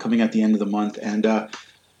pay-per-view coming at the end of the month. And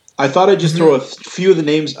I thought I'd just throw a few of the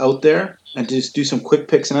names out there and just do some quick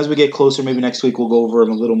picks. And as we get closer, maybe next week we'll go over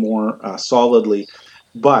them a little more solidly.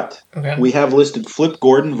 But we have listed Flip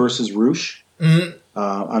Gordon versus Roosh.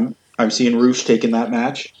 I'm seeing Roosh taking that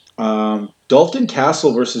match. Dalton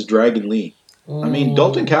Castle versus Dragon Lee. I mean,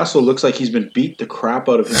 Dalton Castle looks like he's been beat the crap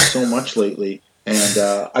out of him so much lately. And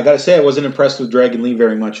I got to say, I wasn't impressed with Dragon Lee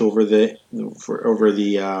very much over the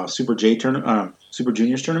Super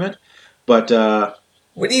Juniors tournament. But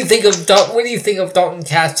what do you think of Dalton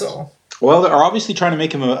Castle? Well, they're obviously trying to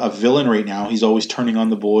make him a villain right now. He's always turning on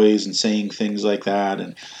the boys and saying things like that,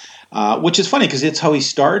 and which is funny because it's how he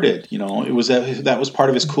started. You know, it was that was part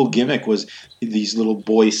of his cool gimmick was these little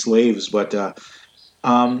boy slaves, but.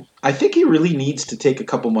 I think he really needs to take a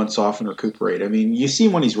couple months off and recuperate. I mean, you see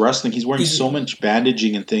him when he's wrestling; he's wearing so much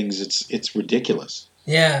bandaging and things. It's ridiculous.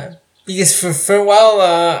 Yeah, because for a while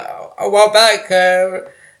back,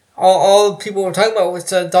 all people were talking about was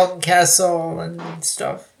Dalton Castle and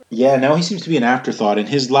stuff. Yeah, now he seems to be an afterthought. And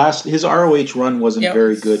his ROH run wasn't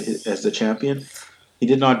very good as the champion. He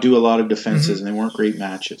did not do a lot of defenses, and they weren't great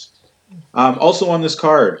matches. Also on this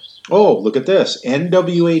card, look at this.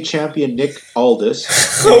 NWA champion Nick Aldis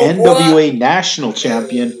and NWA national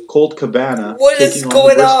champion Colt Cabana. What is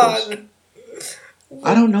going on?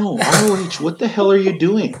 I don't know. ROH, what the hell are you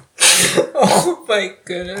doing? Oh my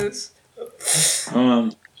goodness.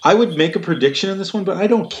 I would make a prediction in this one, but I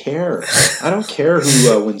don't care. I don't care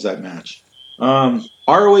who wins that match. ROH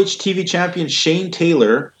TV champion Shane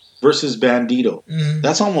Taylor versus Bandito.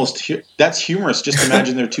 That's humorous. Just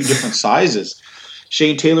imagine they're two different sizes.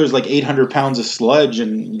 Shane Taylor's like 800 pounds of sludge,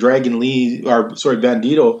 and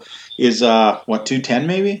Bandito is 210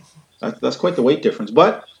 maybe. That's quite the weight difference.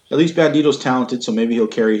 But at least Bandito's talented, so maybe he'll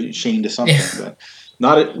carry Shane to something.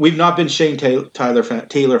 But we've not been Shane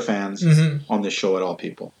Taylor fans on this show at all,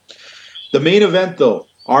 people. The main event, though,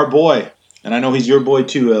 our boy, and I know he's your boy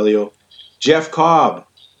too, Elio, Jeff Cobb.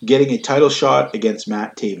 Getting a title shot against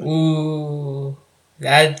Matt Taven. Ooh,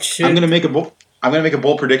 that should. I'm gonna make a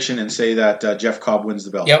bold prediction and say that Jeff Cobb wins the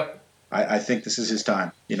belt. Yep. I think this is his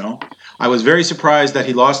time. You know, I was very surprised that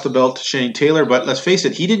he lost the belt to Shane Taylor, but let's face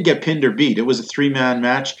it, he didn't get pinned or beat. It was a 3-man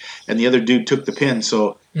match, and the other dude took the pin.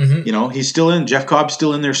 So you know, he's still in. Jeff Cobb's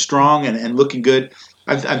still in there, strong and looking good.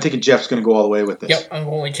 I'm thinking Jeff's gonna go all the way with this. Yep, I'm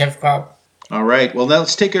going with Jeff Cobb. All right. Well, now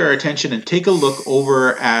let's take our attention and take a look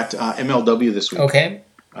over at MLW this week. Okay.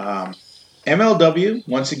 MLW,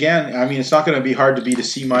 once again, I mean, it's not going to be hard to beat a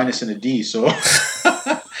C- and a D, so they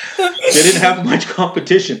didn't have much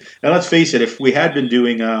competition. Now, let's face it, if we had been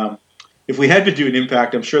doing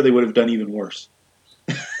Impact, I'm sure they would have done even worse.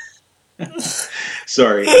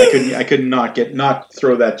 Sorry, I could not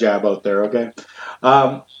throw that jab out there, okay?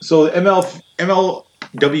 So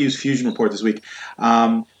MLW's Fusion Report this week,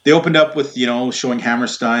 they opened up with, showing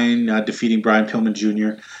Hammerstein defeating Brian Pillman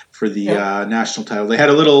Jr., for the national title. They had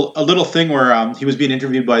a little thing where he was being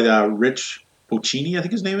interviewed by Rich Bocchini, I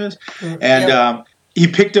think his name is, and he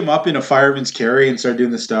picked him up in a fireman's carry and started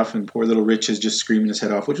doing this stuff, and poor little Rich is just screaming his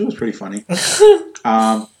head off, which was pretty funny.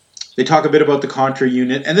 They talk a bit about the Contra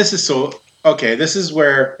unit, and this is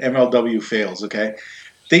where MLW fails, okay?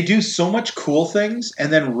 They do so much cool things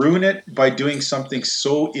and then ruin it by doing something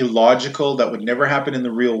so illogical that would never happen in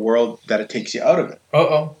the real world that it takes you out of it.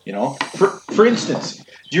 For instance,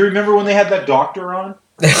 do you remember when they had that doctor on?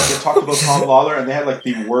 They talked about Tom Lawler, and they had like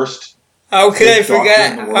the worst. How could I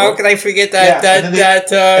forget? How could I forget that? And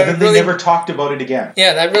then they never talked about it again.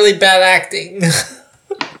 Yeah, that really bad acting.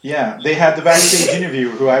 Yeah, they had the backstage interview,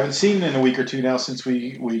 who I haven't seen in a week or two now since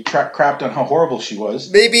we crapped on how horrible she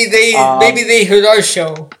was. Maybe they heard our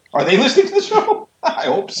show. Are they listening to the show? I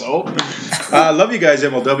hope so. Love you guys,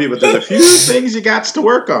 MLW, but there's a few things you got to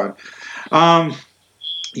work on.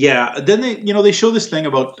 Yeah, then they show this thing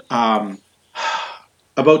about Tom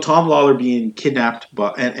Lawler being kidnapped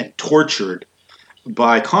and tortured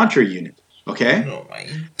by Contra Unit. Okay, Oh my.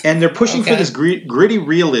 and they're pushing for this gritty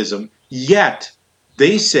realism. Yet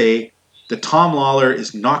they say that Tom Lawler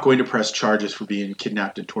is not going to press charges for being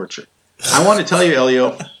kidnapped and tortured. I want to tell you,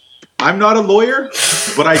 Elio, I'm not a lawyer,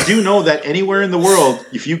 but I do know that anywhere in the world,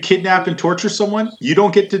 if you kidnap and torture someone, you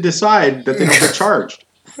don't get to decide that they don't get charged.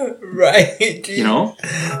 Right. You know?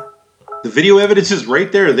 The video evidence is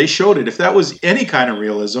right there. They showed it. If that was any kind of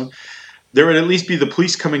realism, there would at least be the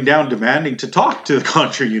police coming down demanding to talk to the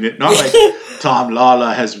Contra Unit, not like Tom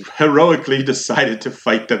Lawler has heroically decided to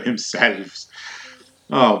fight them himself.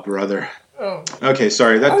 Oh, brother. Oh. Okay,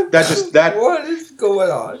 sorry. That What is going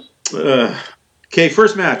on? Okay,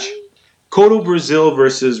 first match. Cotto Brazil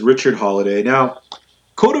versus Richard Holiday. Now,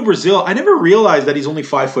 Cotto Brazil, I never realized that he's only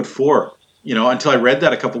 5'4", until I read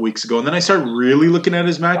that a couple weeks ago. And then I started really looking at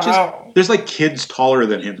his matches. Wow. There's like kids taller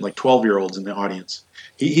than him, like 12-year-olds in the audience.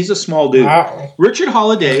 He's a small dude. Wow. Richard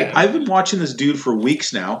Holiday, Okay. I've been watching this dude for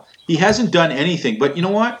weeks now. He hasn't done anything, but you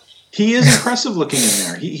know what? He is impressive looking in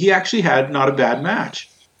there. He actually had not a bad match.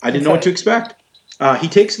 I didn't know what to expect. He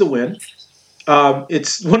takes the win.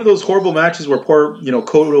 It's one of those horrible matches where poor,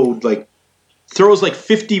 Cotto throws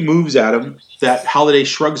 50 moves at him that Holiday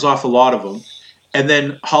shrugs off a lot of them, and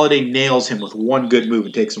then Holiday nails him with one good move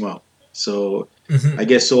and takes him out. So I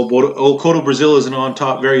guess old Cotto Brazil isn't on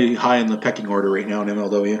top, very high in the pecking order right now in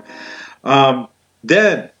MLW.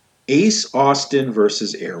 Then Ace Austin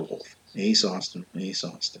versus Airwolf. Ace Austin.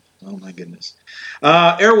 Oh my goodness.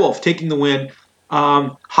 Airwolf taking the win.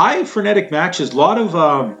 High frenetic matches. A lot of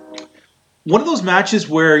one of those matches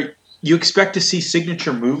where you expect to see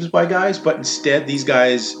signature moves by guys, but instead these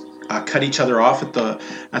guys cut each other off at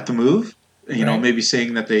the move. Maybe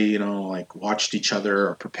saying that they, watched each other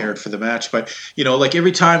or prepared for the match. But,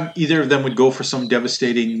 every time either of them would go for some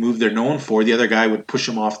devastating move they're known for, the other guy would push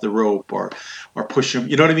them off the rope or push them,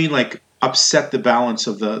 you know what I mean? Like, upset the balance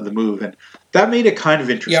of the move. And that made it kind of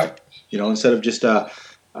interesting. Yep. Instead of just a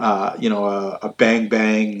bang,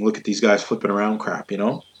 bang, look at these guys flipping around crap,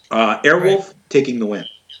 Airwolf taking the win.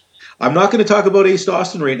 I'm not going to talk about Ace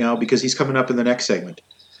Austin right now because he's coming up in the next segment.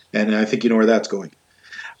 And I think you know where that's going.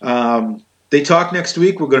 They talk next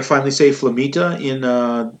week. We're going to finally say Flamita in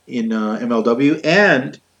MLW,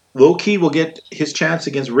 and Low Key will get his chance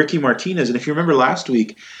against Ricky Martinez. And if you remember last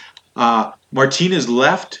week, Martinez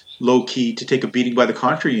left Low Key to take a beating by the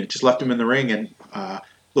Contra Unit, just left him in the ring, and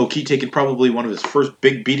Low Key taking probably one of his first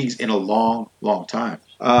big beatings in a long, long time.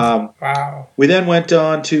 Wow. We then went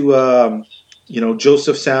on to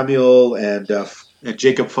Joseph Samuel and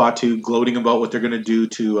Jacob Fatu gloating about what they're going to do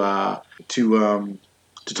to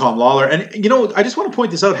Tom Lawler. And, I just want to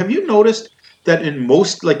point this out. Have you noticed that in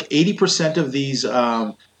most, 80% of these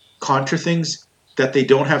Contra things, that they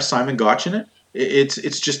don't have Simon Gotch in it?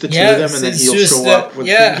 It's just the two of them, and then he'll show up.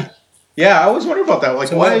 Yeah, I always wonder about that.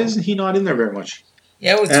 Why isn't he not in there very much?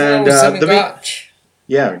 Yeah, what's wrong with Simon Gotch?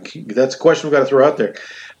 Yeah, that's a question we've got to throw out there.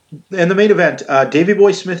 And the main event, Davey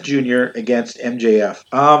Boy Smith Jr. against MJF.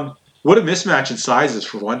 What a mismatch in sizes,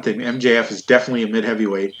 for one thing. MJF is definitely a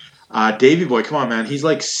mid-heavyweight. Davey Boy, come on, man. He's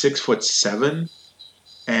 6'7",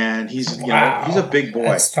 and he's he's a big boy.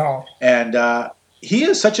 That's tall. And he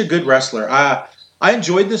is such a good wrestler. I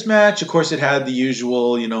enjoyed this match. Of course, it had the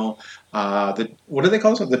usual, what do they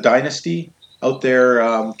call it? The Dynasty out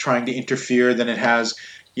there trying to interfere. Then it has,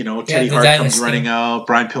 Teddy Hart Dynasty comes running out.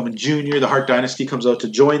 Brian Pillman Jr., the Hart Dynasty comes out to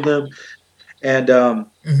join them, and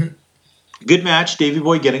good match. Davey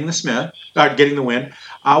Boy getting the win.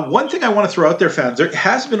 One thing I want to throw out there, fans, there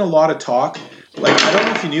has been a lot of talk. I don't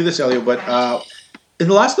know if you knew this, Elio, but in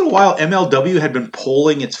the last little while, MLW had been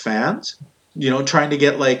polling its fans, trying to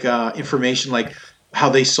get information how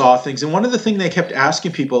they saw things. And one of the things they kept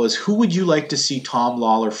asking people is, who would you like to see Tom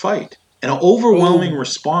Lawler fight? And an overwhelming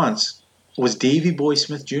response was Davey Boy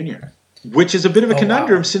Smith Jr., which is a bit of a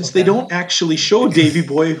conundrum since they don't actually show Davey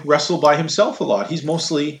Boy wrestle by himself a lot. He's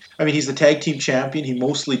mostly, he's the tag team champion. He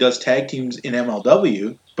mostly does tag teams in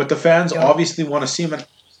MLW, but the fans obviously want to see him.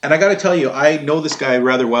 And I got to tell you, I know this guy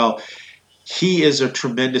rather well. He is a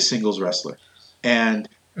tremendous singles wrestler. And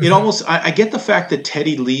it almost, I get the fact that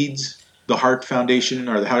Teddy leads the Hart Foundation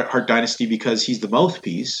or the Hart Dynasty because he's the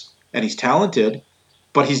mouthpiece and he's talented,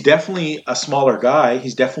 but he's definitely a smaller guy.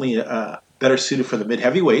 He's definitely better suited for the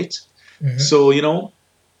mid-heavyweights. So,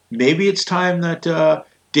 maybe it's time that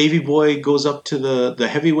Davey Boy goes up to the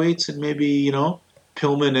heavyweights, and maybe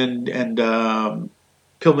Pillman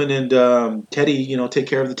and Teddy take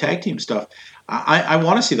care of the tag team stuff. I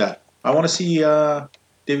want to see that. I want to see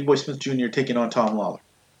Davey Boy Smith Jr. taking on Tom Lawler,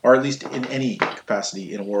 or at least in any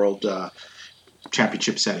capacity in a world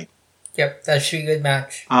championship setting. Yep, that should be a good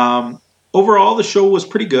match. Overall, the show was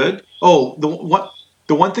pretty good. Oh,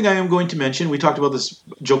 the one thing I am going to mention, we talked about this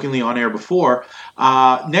jokingly on air before.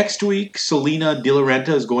 Next week, Selena De La Renta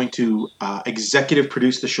is going to executive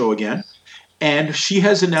produce the show again. And she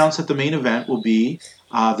has announced that the main event will be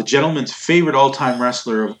the gentleman's favorite all-time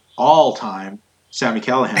wrestler of all time, Sami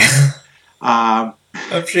Callihan. I'm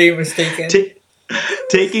sure you're mistaken.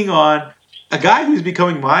 Taking on a guy who's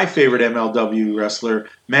becoming my favorite MLW wrestler,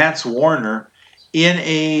 Mance Warner, in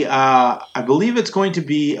I believe it's going to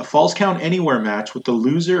be a Falls Count Anywhere match with the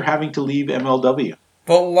loser having to leave MLW.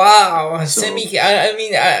 But wow, these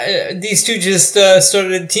two just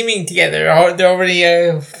started teaming together. They're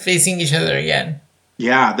already facing each other again.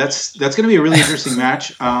 Yeah, that's going to be a really interesting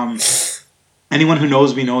match. Anyone who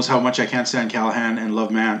knows me knows how much I can't stand Callahan and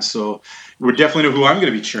love Mance, so we definitely know who I'm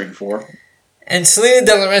going to be cheering for. And Selena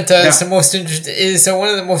De La Renta is one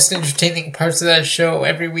of the most entertaining parts of that show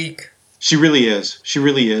every week. She really is. She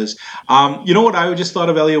really is. You know what I just thought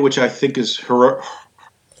of, Elio, which I think is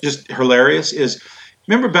just hilarious, is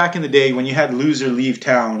remember back in the day when you had loser leave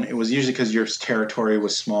town, it was usually because your territory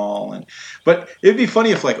was small. But it'd be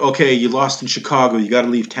funny if, okay, you lost in Chicago, you got to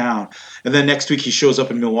leave town. And then next week he shows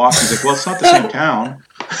up in Milwaukee. He's like, well, it's not the same town.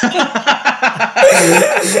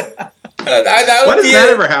 Why does that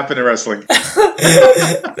ever happen in wrestling?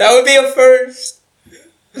 That would be a first.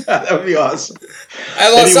 That would be awesome. I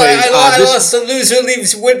lost the loser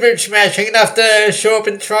leaves Woodbridge match. I'm going to have to show up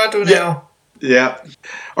in Toronto now. Yeah.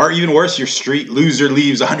 Or even worse, your street loser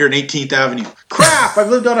leaves 118th Avenue. Crap! I've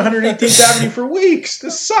lived on 118th Avenue for weeks.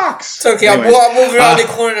 This sucks. It's okay. Anyways, I'll move around the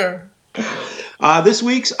corner. This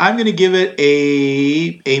week's, I'm going to give it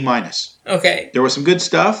A-. Okay. There was some good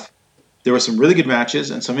stuff. There were some really good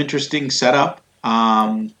matches and some interesting setup.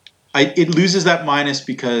 It loses that minus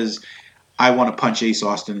because I want to punch Ace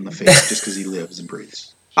Austin in the face just because he lives and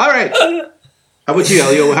breathes. All right. How about you,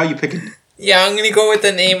 Elio? How are you picking? Yeah, I'm gonna go with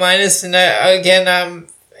an A-, and again,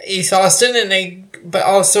 Ace Austin, but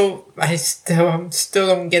also I still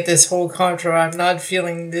don't get this whole contra. I'm not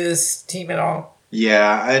feeling this team at all.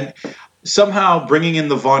 Yeah, and somehow bringing in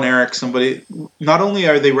the Von Erich, somebody. Not only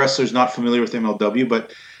are they wrestlers not familiar with MLW,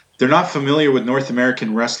 but they're not familiar with North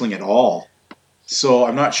American wrestling at all. So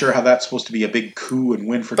I'm not sure how that's supposed to be a big coup and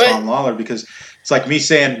win for Tom Lawler, because it's like me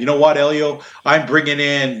saying, you know what, Elio, I'm bringing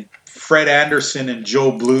in Fred Anderson and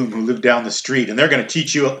Joe Bloom who live down the street, and they're going to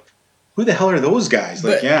teach you. Who the hell are those guys?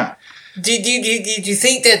 Yeah. Do you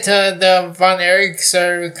think that the Von Erichs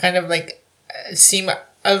are kind of seem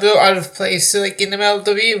a little out of place in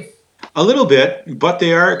MLW? A little bit, but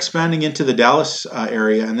they are expanding into the Dallas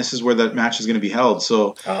area, and this is where that match is going to be held.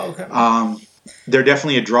 So, they're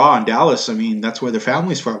definitely a draw in Dallas. I mean, that's where their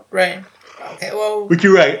family's from. Right. Okay. Well. But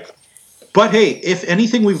you're right. But hey, if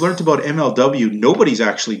anything we've learned about MLW, nobody's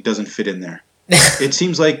actually doesn't fit in there. It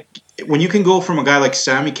seems like when you can go from a guy like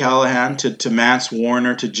Sami Callihan to Mance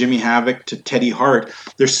Warner to Jimmy Havoc to Teddy Hart,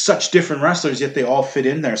 there's such different wrestlers, yet they all fit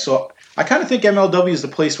in there. So I kind of think MLW is the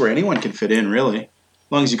place where anyone can fit in, really, as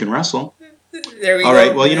long as you can wrestle. There we go. All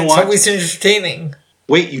right, well, you know what? It's always entertaining.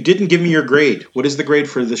 Wait, you didn't give me your grade. What is the grade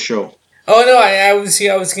for this show? Oh no, I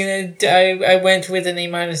went with an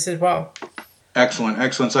A- as well.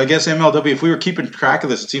 Excellent. So I guess MLW, if we were keeping track of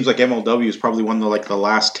this, it seems like MLW is probably one of the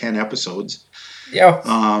last 10 episodes. Yeah.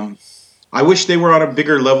 I wish they were on a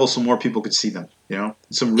bigger level so more people could see them.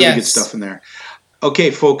 Some really good stuff in there.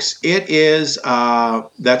 Okay, folks, it is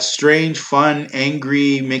that strange, fun,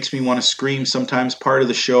 angry, makes me want to scream sometimes part of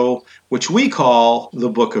the show, which we call the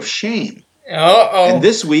Book of Shame. Uh-oh. And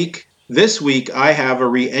this week I have a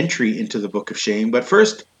re-entry into the Book of Shame. But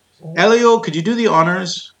first, Elio, could you do the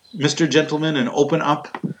honors, Mr. Gentleman, and open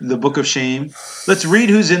up the Book of Shame? Let's read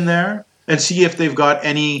who's in there and see if they've got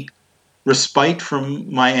any respite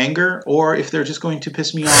from my anger, or if they're just going to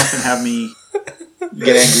piss me off and have me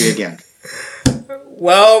get angry again.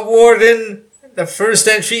 Well, Warden, the first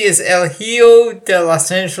entry is El Hijo de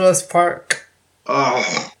Los Angeles Park.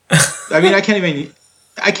 Oh, I mean, I can't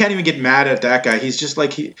even get mad at that guy. He's just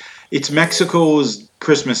it's Mexico's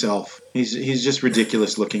Christmas elf. He's just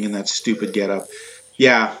ridiculous looking in that stupid getup.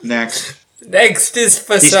 Yeah, next. Next is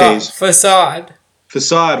Facade.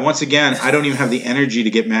 Facade, once again, I don't even have the energy to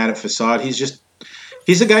get mad at Facade. He's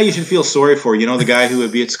the guy you should feel sorry for. The guy who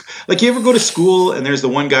would be at you ever go to school and there's the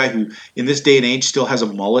one guy who, in this day and age, still has a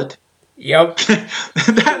mullet? Yep.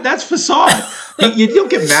 That's facade. You don't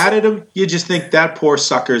get mad at him. You just think that poor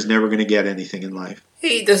sucker is never going to get anything in life.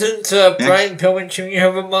 Hey, doesn't Brian Pillman Jr.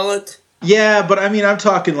 have a mullet? Yeah, but I mean, I'm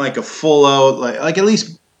talking like a full out, like at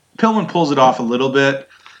least Pillman pulls it off a little bit.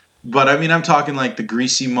 But I mean, I'm talking like the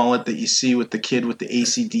greasy mullet that you see with the kid with the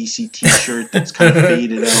AC/DC t-shirt that's kind of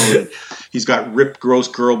faded out. And he's got ripped, gross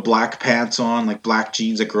girl black pants on, like black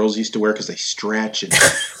jeans that girls used to wear because they stretch. And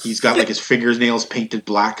he's got like his fingernails painted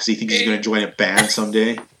black because he thinks he's going to join a band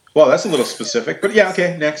someday. Well, that's a little specific, but yeah,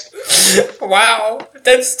 okay, next. Wow,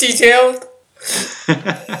 that's detailed.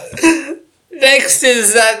 Next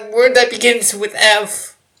is that word that begins with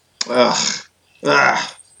F.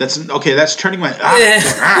 That's turning my...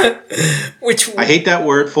 Which I hate that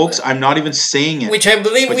word, folks. I'm not even saying it. Which I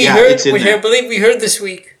believe we heard this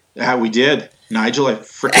week. Yeah, we did. Nigel, I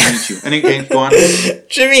freaking hate you. Anyway, go on.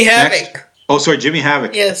 Jimmy Havoc. Next. Oh, sorry, Jimmy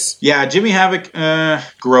Havoc. Yes. Yeah, Jimmy Havoc,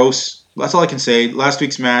 gross. That's all I can say. Last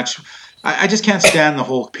week's match, I just can't stand the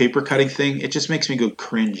whole paper cutting thing. It just makes me go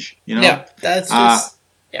cringe, you know? Yeah, that's just...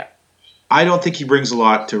 yeah. I don't think he brings a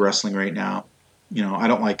lot to wrestling right now. You know, I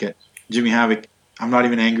don't like it. Jimmy Havoc, I'm not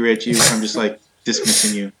even angry at you. I'm just like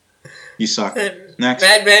dismissing you. You suck. Next.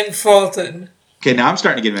 Madman Fulton. Okay, now I'm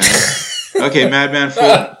starting to get mad. Okay, Madman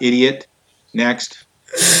Fulton, idiot. Next.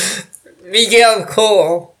 Miguel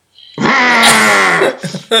Cole.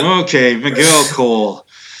 Okay, Miguel Cole.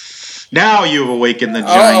 Now you've awakened the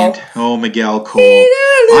giant. Oh, Miguel Cole.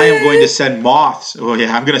 I am going to send moths. Oh,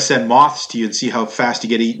 yeah, I'm going to send moths to you and see how fast you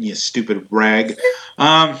get eaten, you stupid rag.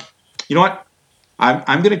 You know what?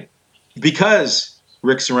 I'm going to... Because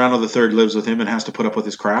Rick Serrano III lives with him and has to put up with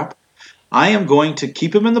his crap, I am going to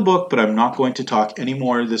keep him in the book, but I'm not going to talk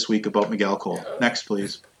anymore this week about Miguel Cole. Next,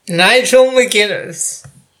 please. Nigel McGuinness.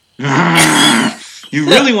 You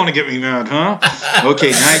really want to get me mad, huh?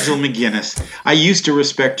 Okay, Nigel McGuinness. I used to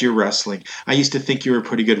respect your wrestling. I used to think you were a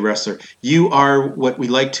pretty good wrestler. You are what we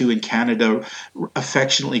like to in Canada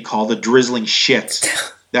affectionately call the drizzling shits.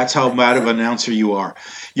 That's how bad of an announcer you are.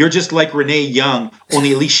 You're just like Renee Young,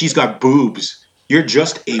 only at least she's got boobs. You're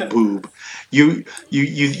just a boob. You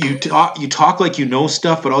talk like you know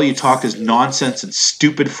stuff, but all you talk is nonsense and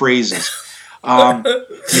stupid phrases.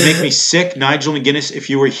 You make me sick, Nigel McGuinness. If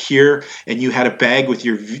you were here and you had a bag with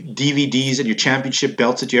your DVDs and your championship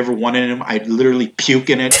belts that you ever won in them, I'd literally puke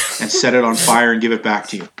in it and set it on fire and give it back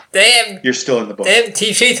to you. Damn. You're still in the book. Damn,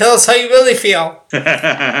 TJ, tell us how you really feel.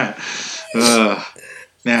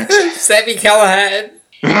 Next. Sammy Callahan.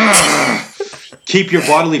 Keep your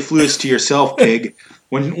bodily fluids to yourself, pig.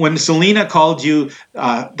 When Selena called you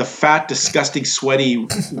the fat, disgusting, sweaty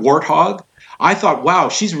warthog, I thought, wow,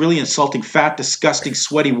 she's really insulting fat, disgusting,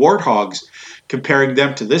 sweaty warthogs, comparing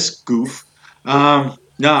them to this goof. No,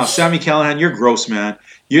 Sammy Callahan, you're gross, man.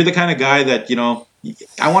 You're the kind of guy that, you know,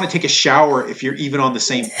 I want to take a shower if you're even on the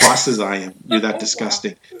same bus as I am. You're that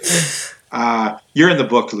disgusting. You're in the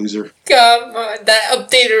book, loser. That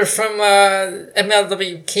updater from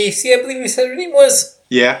MLW, Casey, I believe you said her name was?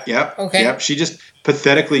 Yeah. Okay. Yep. She just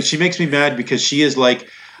pathetically, she makes me mad because she is like...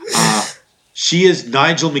 she is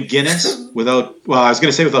Nigel McGuinness without, well, I was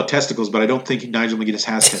going to say without testicles, but I don't think Nigel McGuinness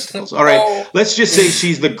has testicles. All right, let's just say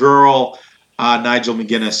she's the girl Nigel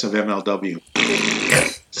McGuinness of MLW.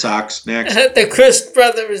 Sucks. Next. The Chris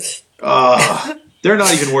brothers. They're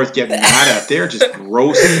not even worth getting mad at. They're just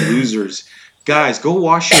gross losers. Guys, go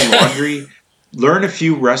wash your laundry, learn a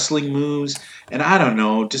few wrestling moves, and I don't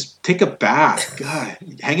know, just take a bath. God,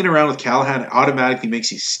 hanging around with Callahan automatically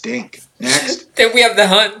makes you stink. Next. Then we have The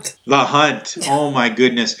Hunt. The Hunt. Oh my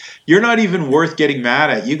goodness. You're not even worth getting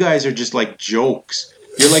mad at. You guys are just like jokes.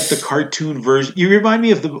 You're like the cartoon version. You remind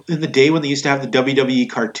me of in the day when they used to have the WWE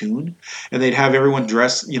cartoon and they'd have everyone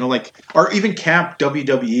dressed, you know, like, or even Camp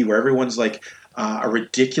WWE where everyone's like a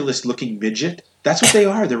ridiculous looking midget. That's what they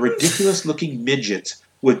are. They're ridiculous looking midgets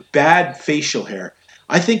with bad facial hair.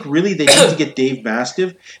 I think really they need to get Dave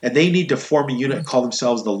Mastiff and they need to form a unit and call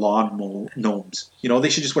themselves the Lawn Gnomes. You know, they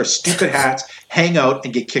should just wear stupid hats, hang out,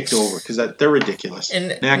 and get kicked over because they're ridiculous.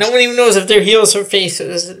 And Next. No one even knows if they're heels or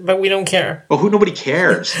faces, but we don't care. Oh, nobody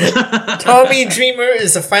cares. Tommy Dreamer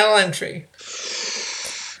is the final entry.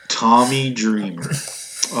 Tommy Dreamer.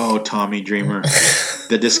 Oh, Tommy Dreamer.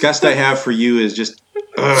 The disgust I have for you is just...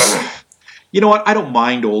 You know what? I don't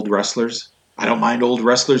mind old wrestlers. I don't mind old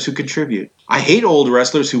wrestlers who contribute. I hate old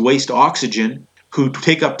wrestlers who waste oxygen, who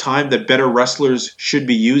take up time that better wrestlers should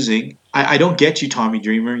be using. I don't get you, Tommy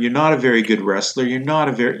Dreamer. You're not a very good wrestler. You're not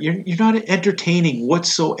entertaining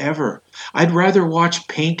whatsoever. I'd rather watch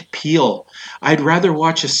paint peel. I'd rather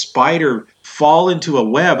watch a spider fall into a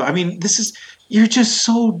web. I mean, you're just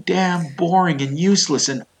so damn boring and useless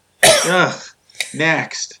and ugh.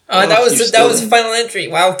 Next. That was the final entry.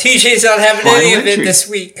 Wow, TJ's not having any of it this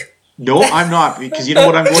week. No, I'm not, because you know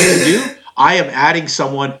what I'm going to do? I am adding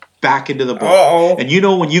someone back into the book. Uh-oh. And you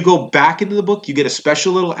know, when you go back into the book, you get a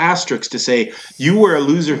special little asterisk to say, you were a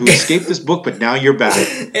loser who escaped this book, but now you're back.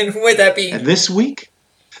 And who would that be? And this week,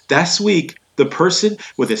 the person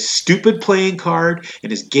with his stupid playing card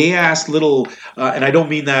and his gay-ass little, and I don't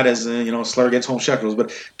mean that as, slur against homosexuals,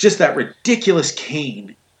 but just that ridiculous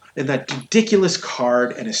cane and that ridiculous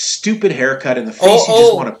card and his stupid haircut and the face you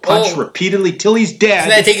just want to punch repeatedly till he's dead.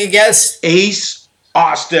 Can I take a guess? Ace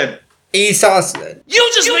Austin. Ace Austin.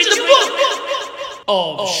 You just made the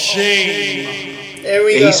book of shame. There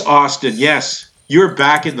we go. Ace Austin, yes. You're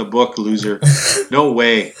back in the book, loser. No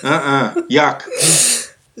way. Yuck.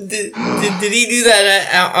 Did he do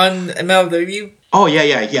that on MLW? Oh,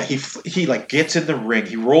 yeah. He like gets in the ring.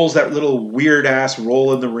 He rolls that little weird ass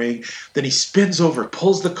roll in the ring. Then he spins over,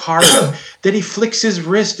 pulls the card out. Then he flicks his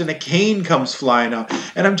wrist and a cane comes flying out.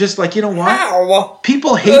 And I'm just like, you know what? How?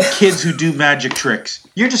 People hate kids who do magic tricks.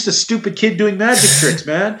 You're just a stupid kid doing magic tricks,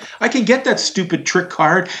 man. I can get that stupid trick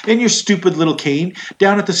card and your stupid little cane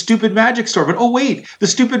down at the stupid magic store. But oh wait, the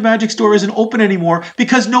stupid magic store isn't open anymore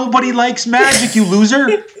because nobody likes magic, you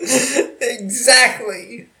loser.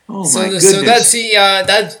 Exactly. Oh my goodness.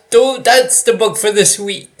 So that's the book for this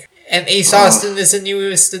week. And Ace Austin is the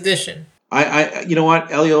newest edition. I you know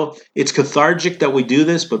what, Elio? It's cathartic that we do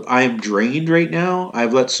this, but I am drained right now.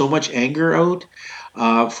 I've let so much anger out.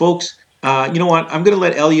 Folks, you know what? I'm going to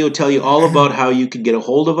let Elio tell you all about how you can get a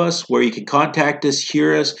hold of us, where you can contact us,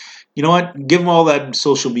 hear us. You know what? Give them all that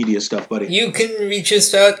social media stuff, buddy. You can reach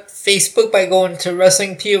us at Facebook by going to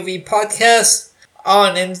Wrestling POV Podcast,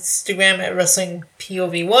 on Instagram at Wrestling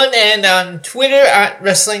POV1, and on Twitter at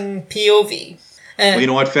Wrestling POV. Well, you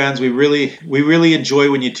know what, fans? We really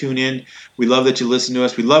enjoy when you tune in. We love that you listen to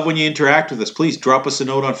us. We love when you interact with us. Please drop us a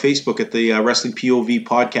note on Facebook at the Wrestling POV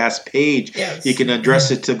podcast page. Yes. You can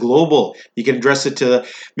address it to Global. You can address it to,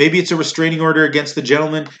 maybe it's a restraining order against the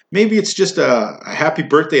gentleman. Maybe it's just a happy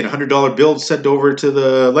birthday and $100 bill sent over to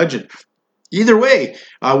the legend. Either way,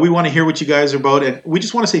 we want to hear what you guys are about, and we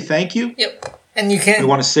just want to say thank you. Yep. And you can. We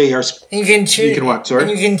want to say our. You can tune. You can what? Sorry.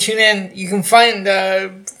 And you can tune in. You can find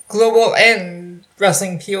Global and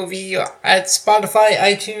Wrestling POV at Spotify,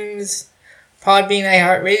 iTunes, Podbean,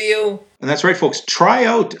 iHeartRadio. And that's right, folks. Try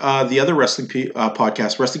out the other wrestling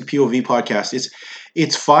podcast, Wrestling POV podcast.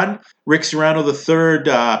 It's fun. Rick Serrano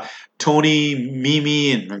III, Tony,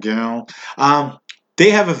 Mimi, and Miguel.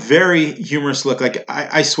 They have a very humorous look. Like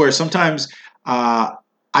I swear, sometimes.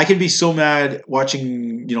 I can be so mad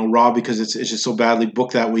watching, Raw because it's just so badly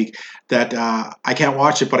booked that week that I can't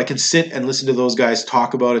watch it, but I can sit and listen to those guys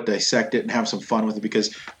talk about it, dissect it, and have some fun with it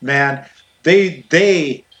because, man,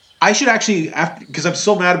 I should actually, because I'm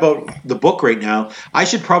so mad about the book right now, I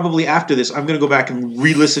should probably, after this, I'm going to go back and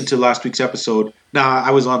re-listen to last week's episode.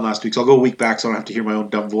 I was on last week, so I'll go a week back so I don't have to hear my own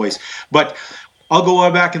dumb voice. But I'll go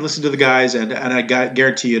back and listen to the guys, and I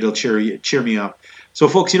guarantee you it'll cheer me up. So,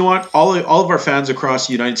 folks, you know what? All of our fans across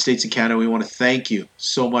the United States and Canada, we want to thank you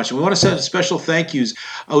so much. And we want to send special thank yous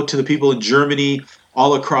out to the people in Germany,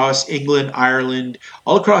 all across England, Ireland,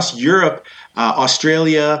 all across Europe,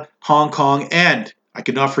 Australia, Hong Kong, and I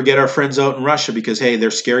could not forget our friends out in Russia because, hey, they're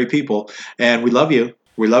scary people, and we love you.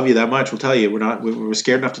 We love you that much. We'll tell you. We're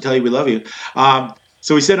scared enough to tell you we love you.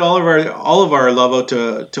 So we send all of our love out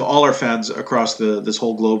to all our fans across this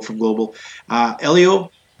whole globe from Global. Elio,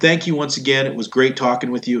 thank you once again. It was great talking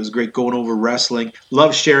with you. It was great going over wrestling.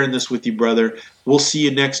 Love sharing this with you, brother. We'll see you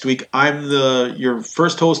next week. I'm your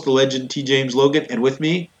first host, the legend T. James Logan, and with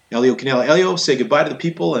me, Elio Canella. Elio, say goodbye to the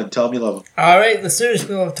people and tell them you love them. All right, listeners,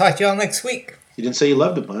 we'll talk to you all next week. You didn't say you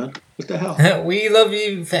loved them, man. What the hell? We love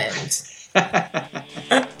you, fans.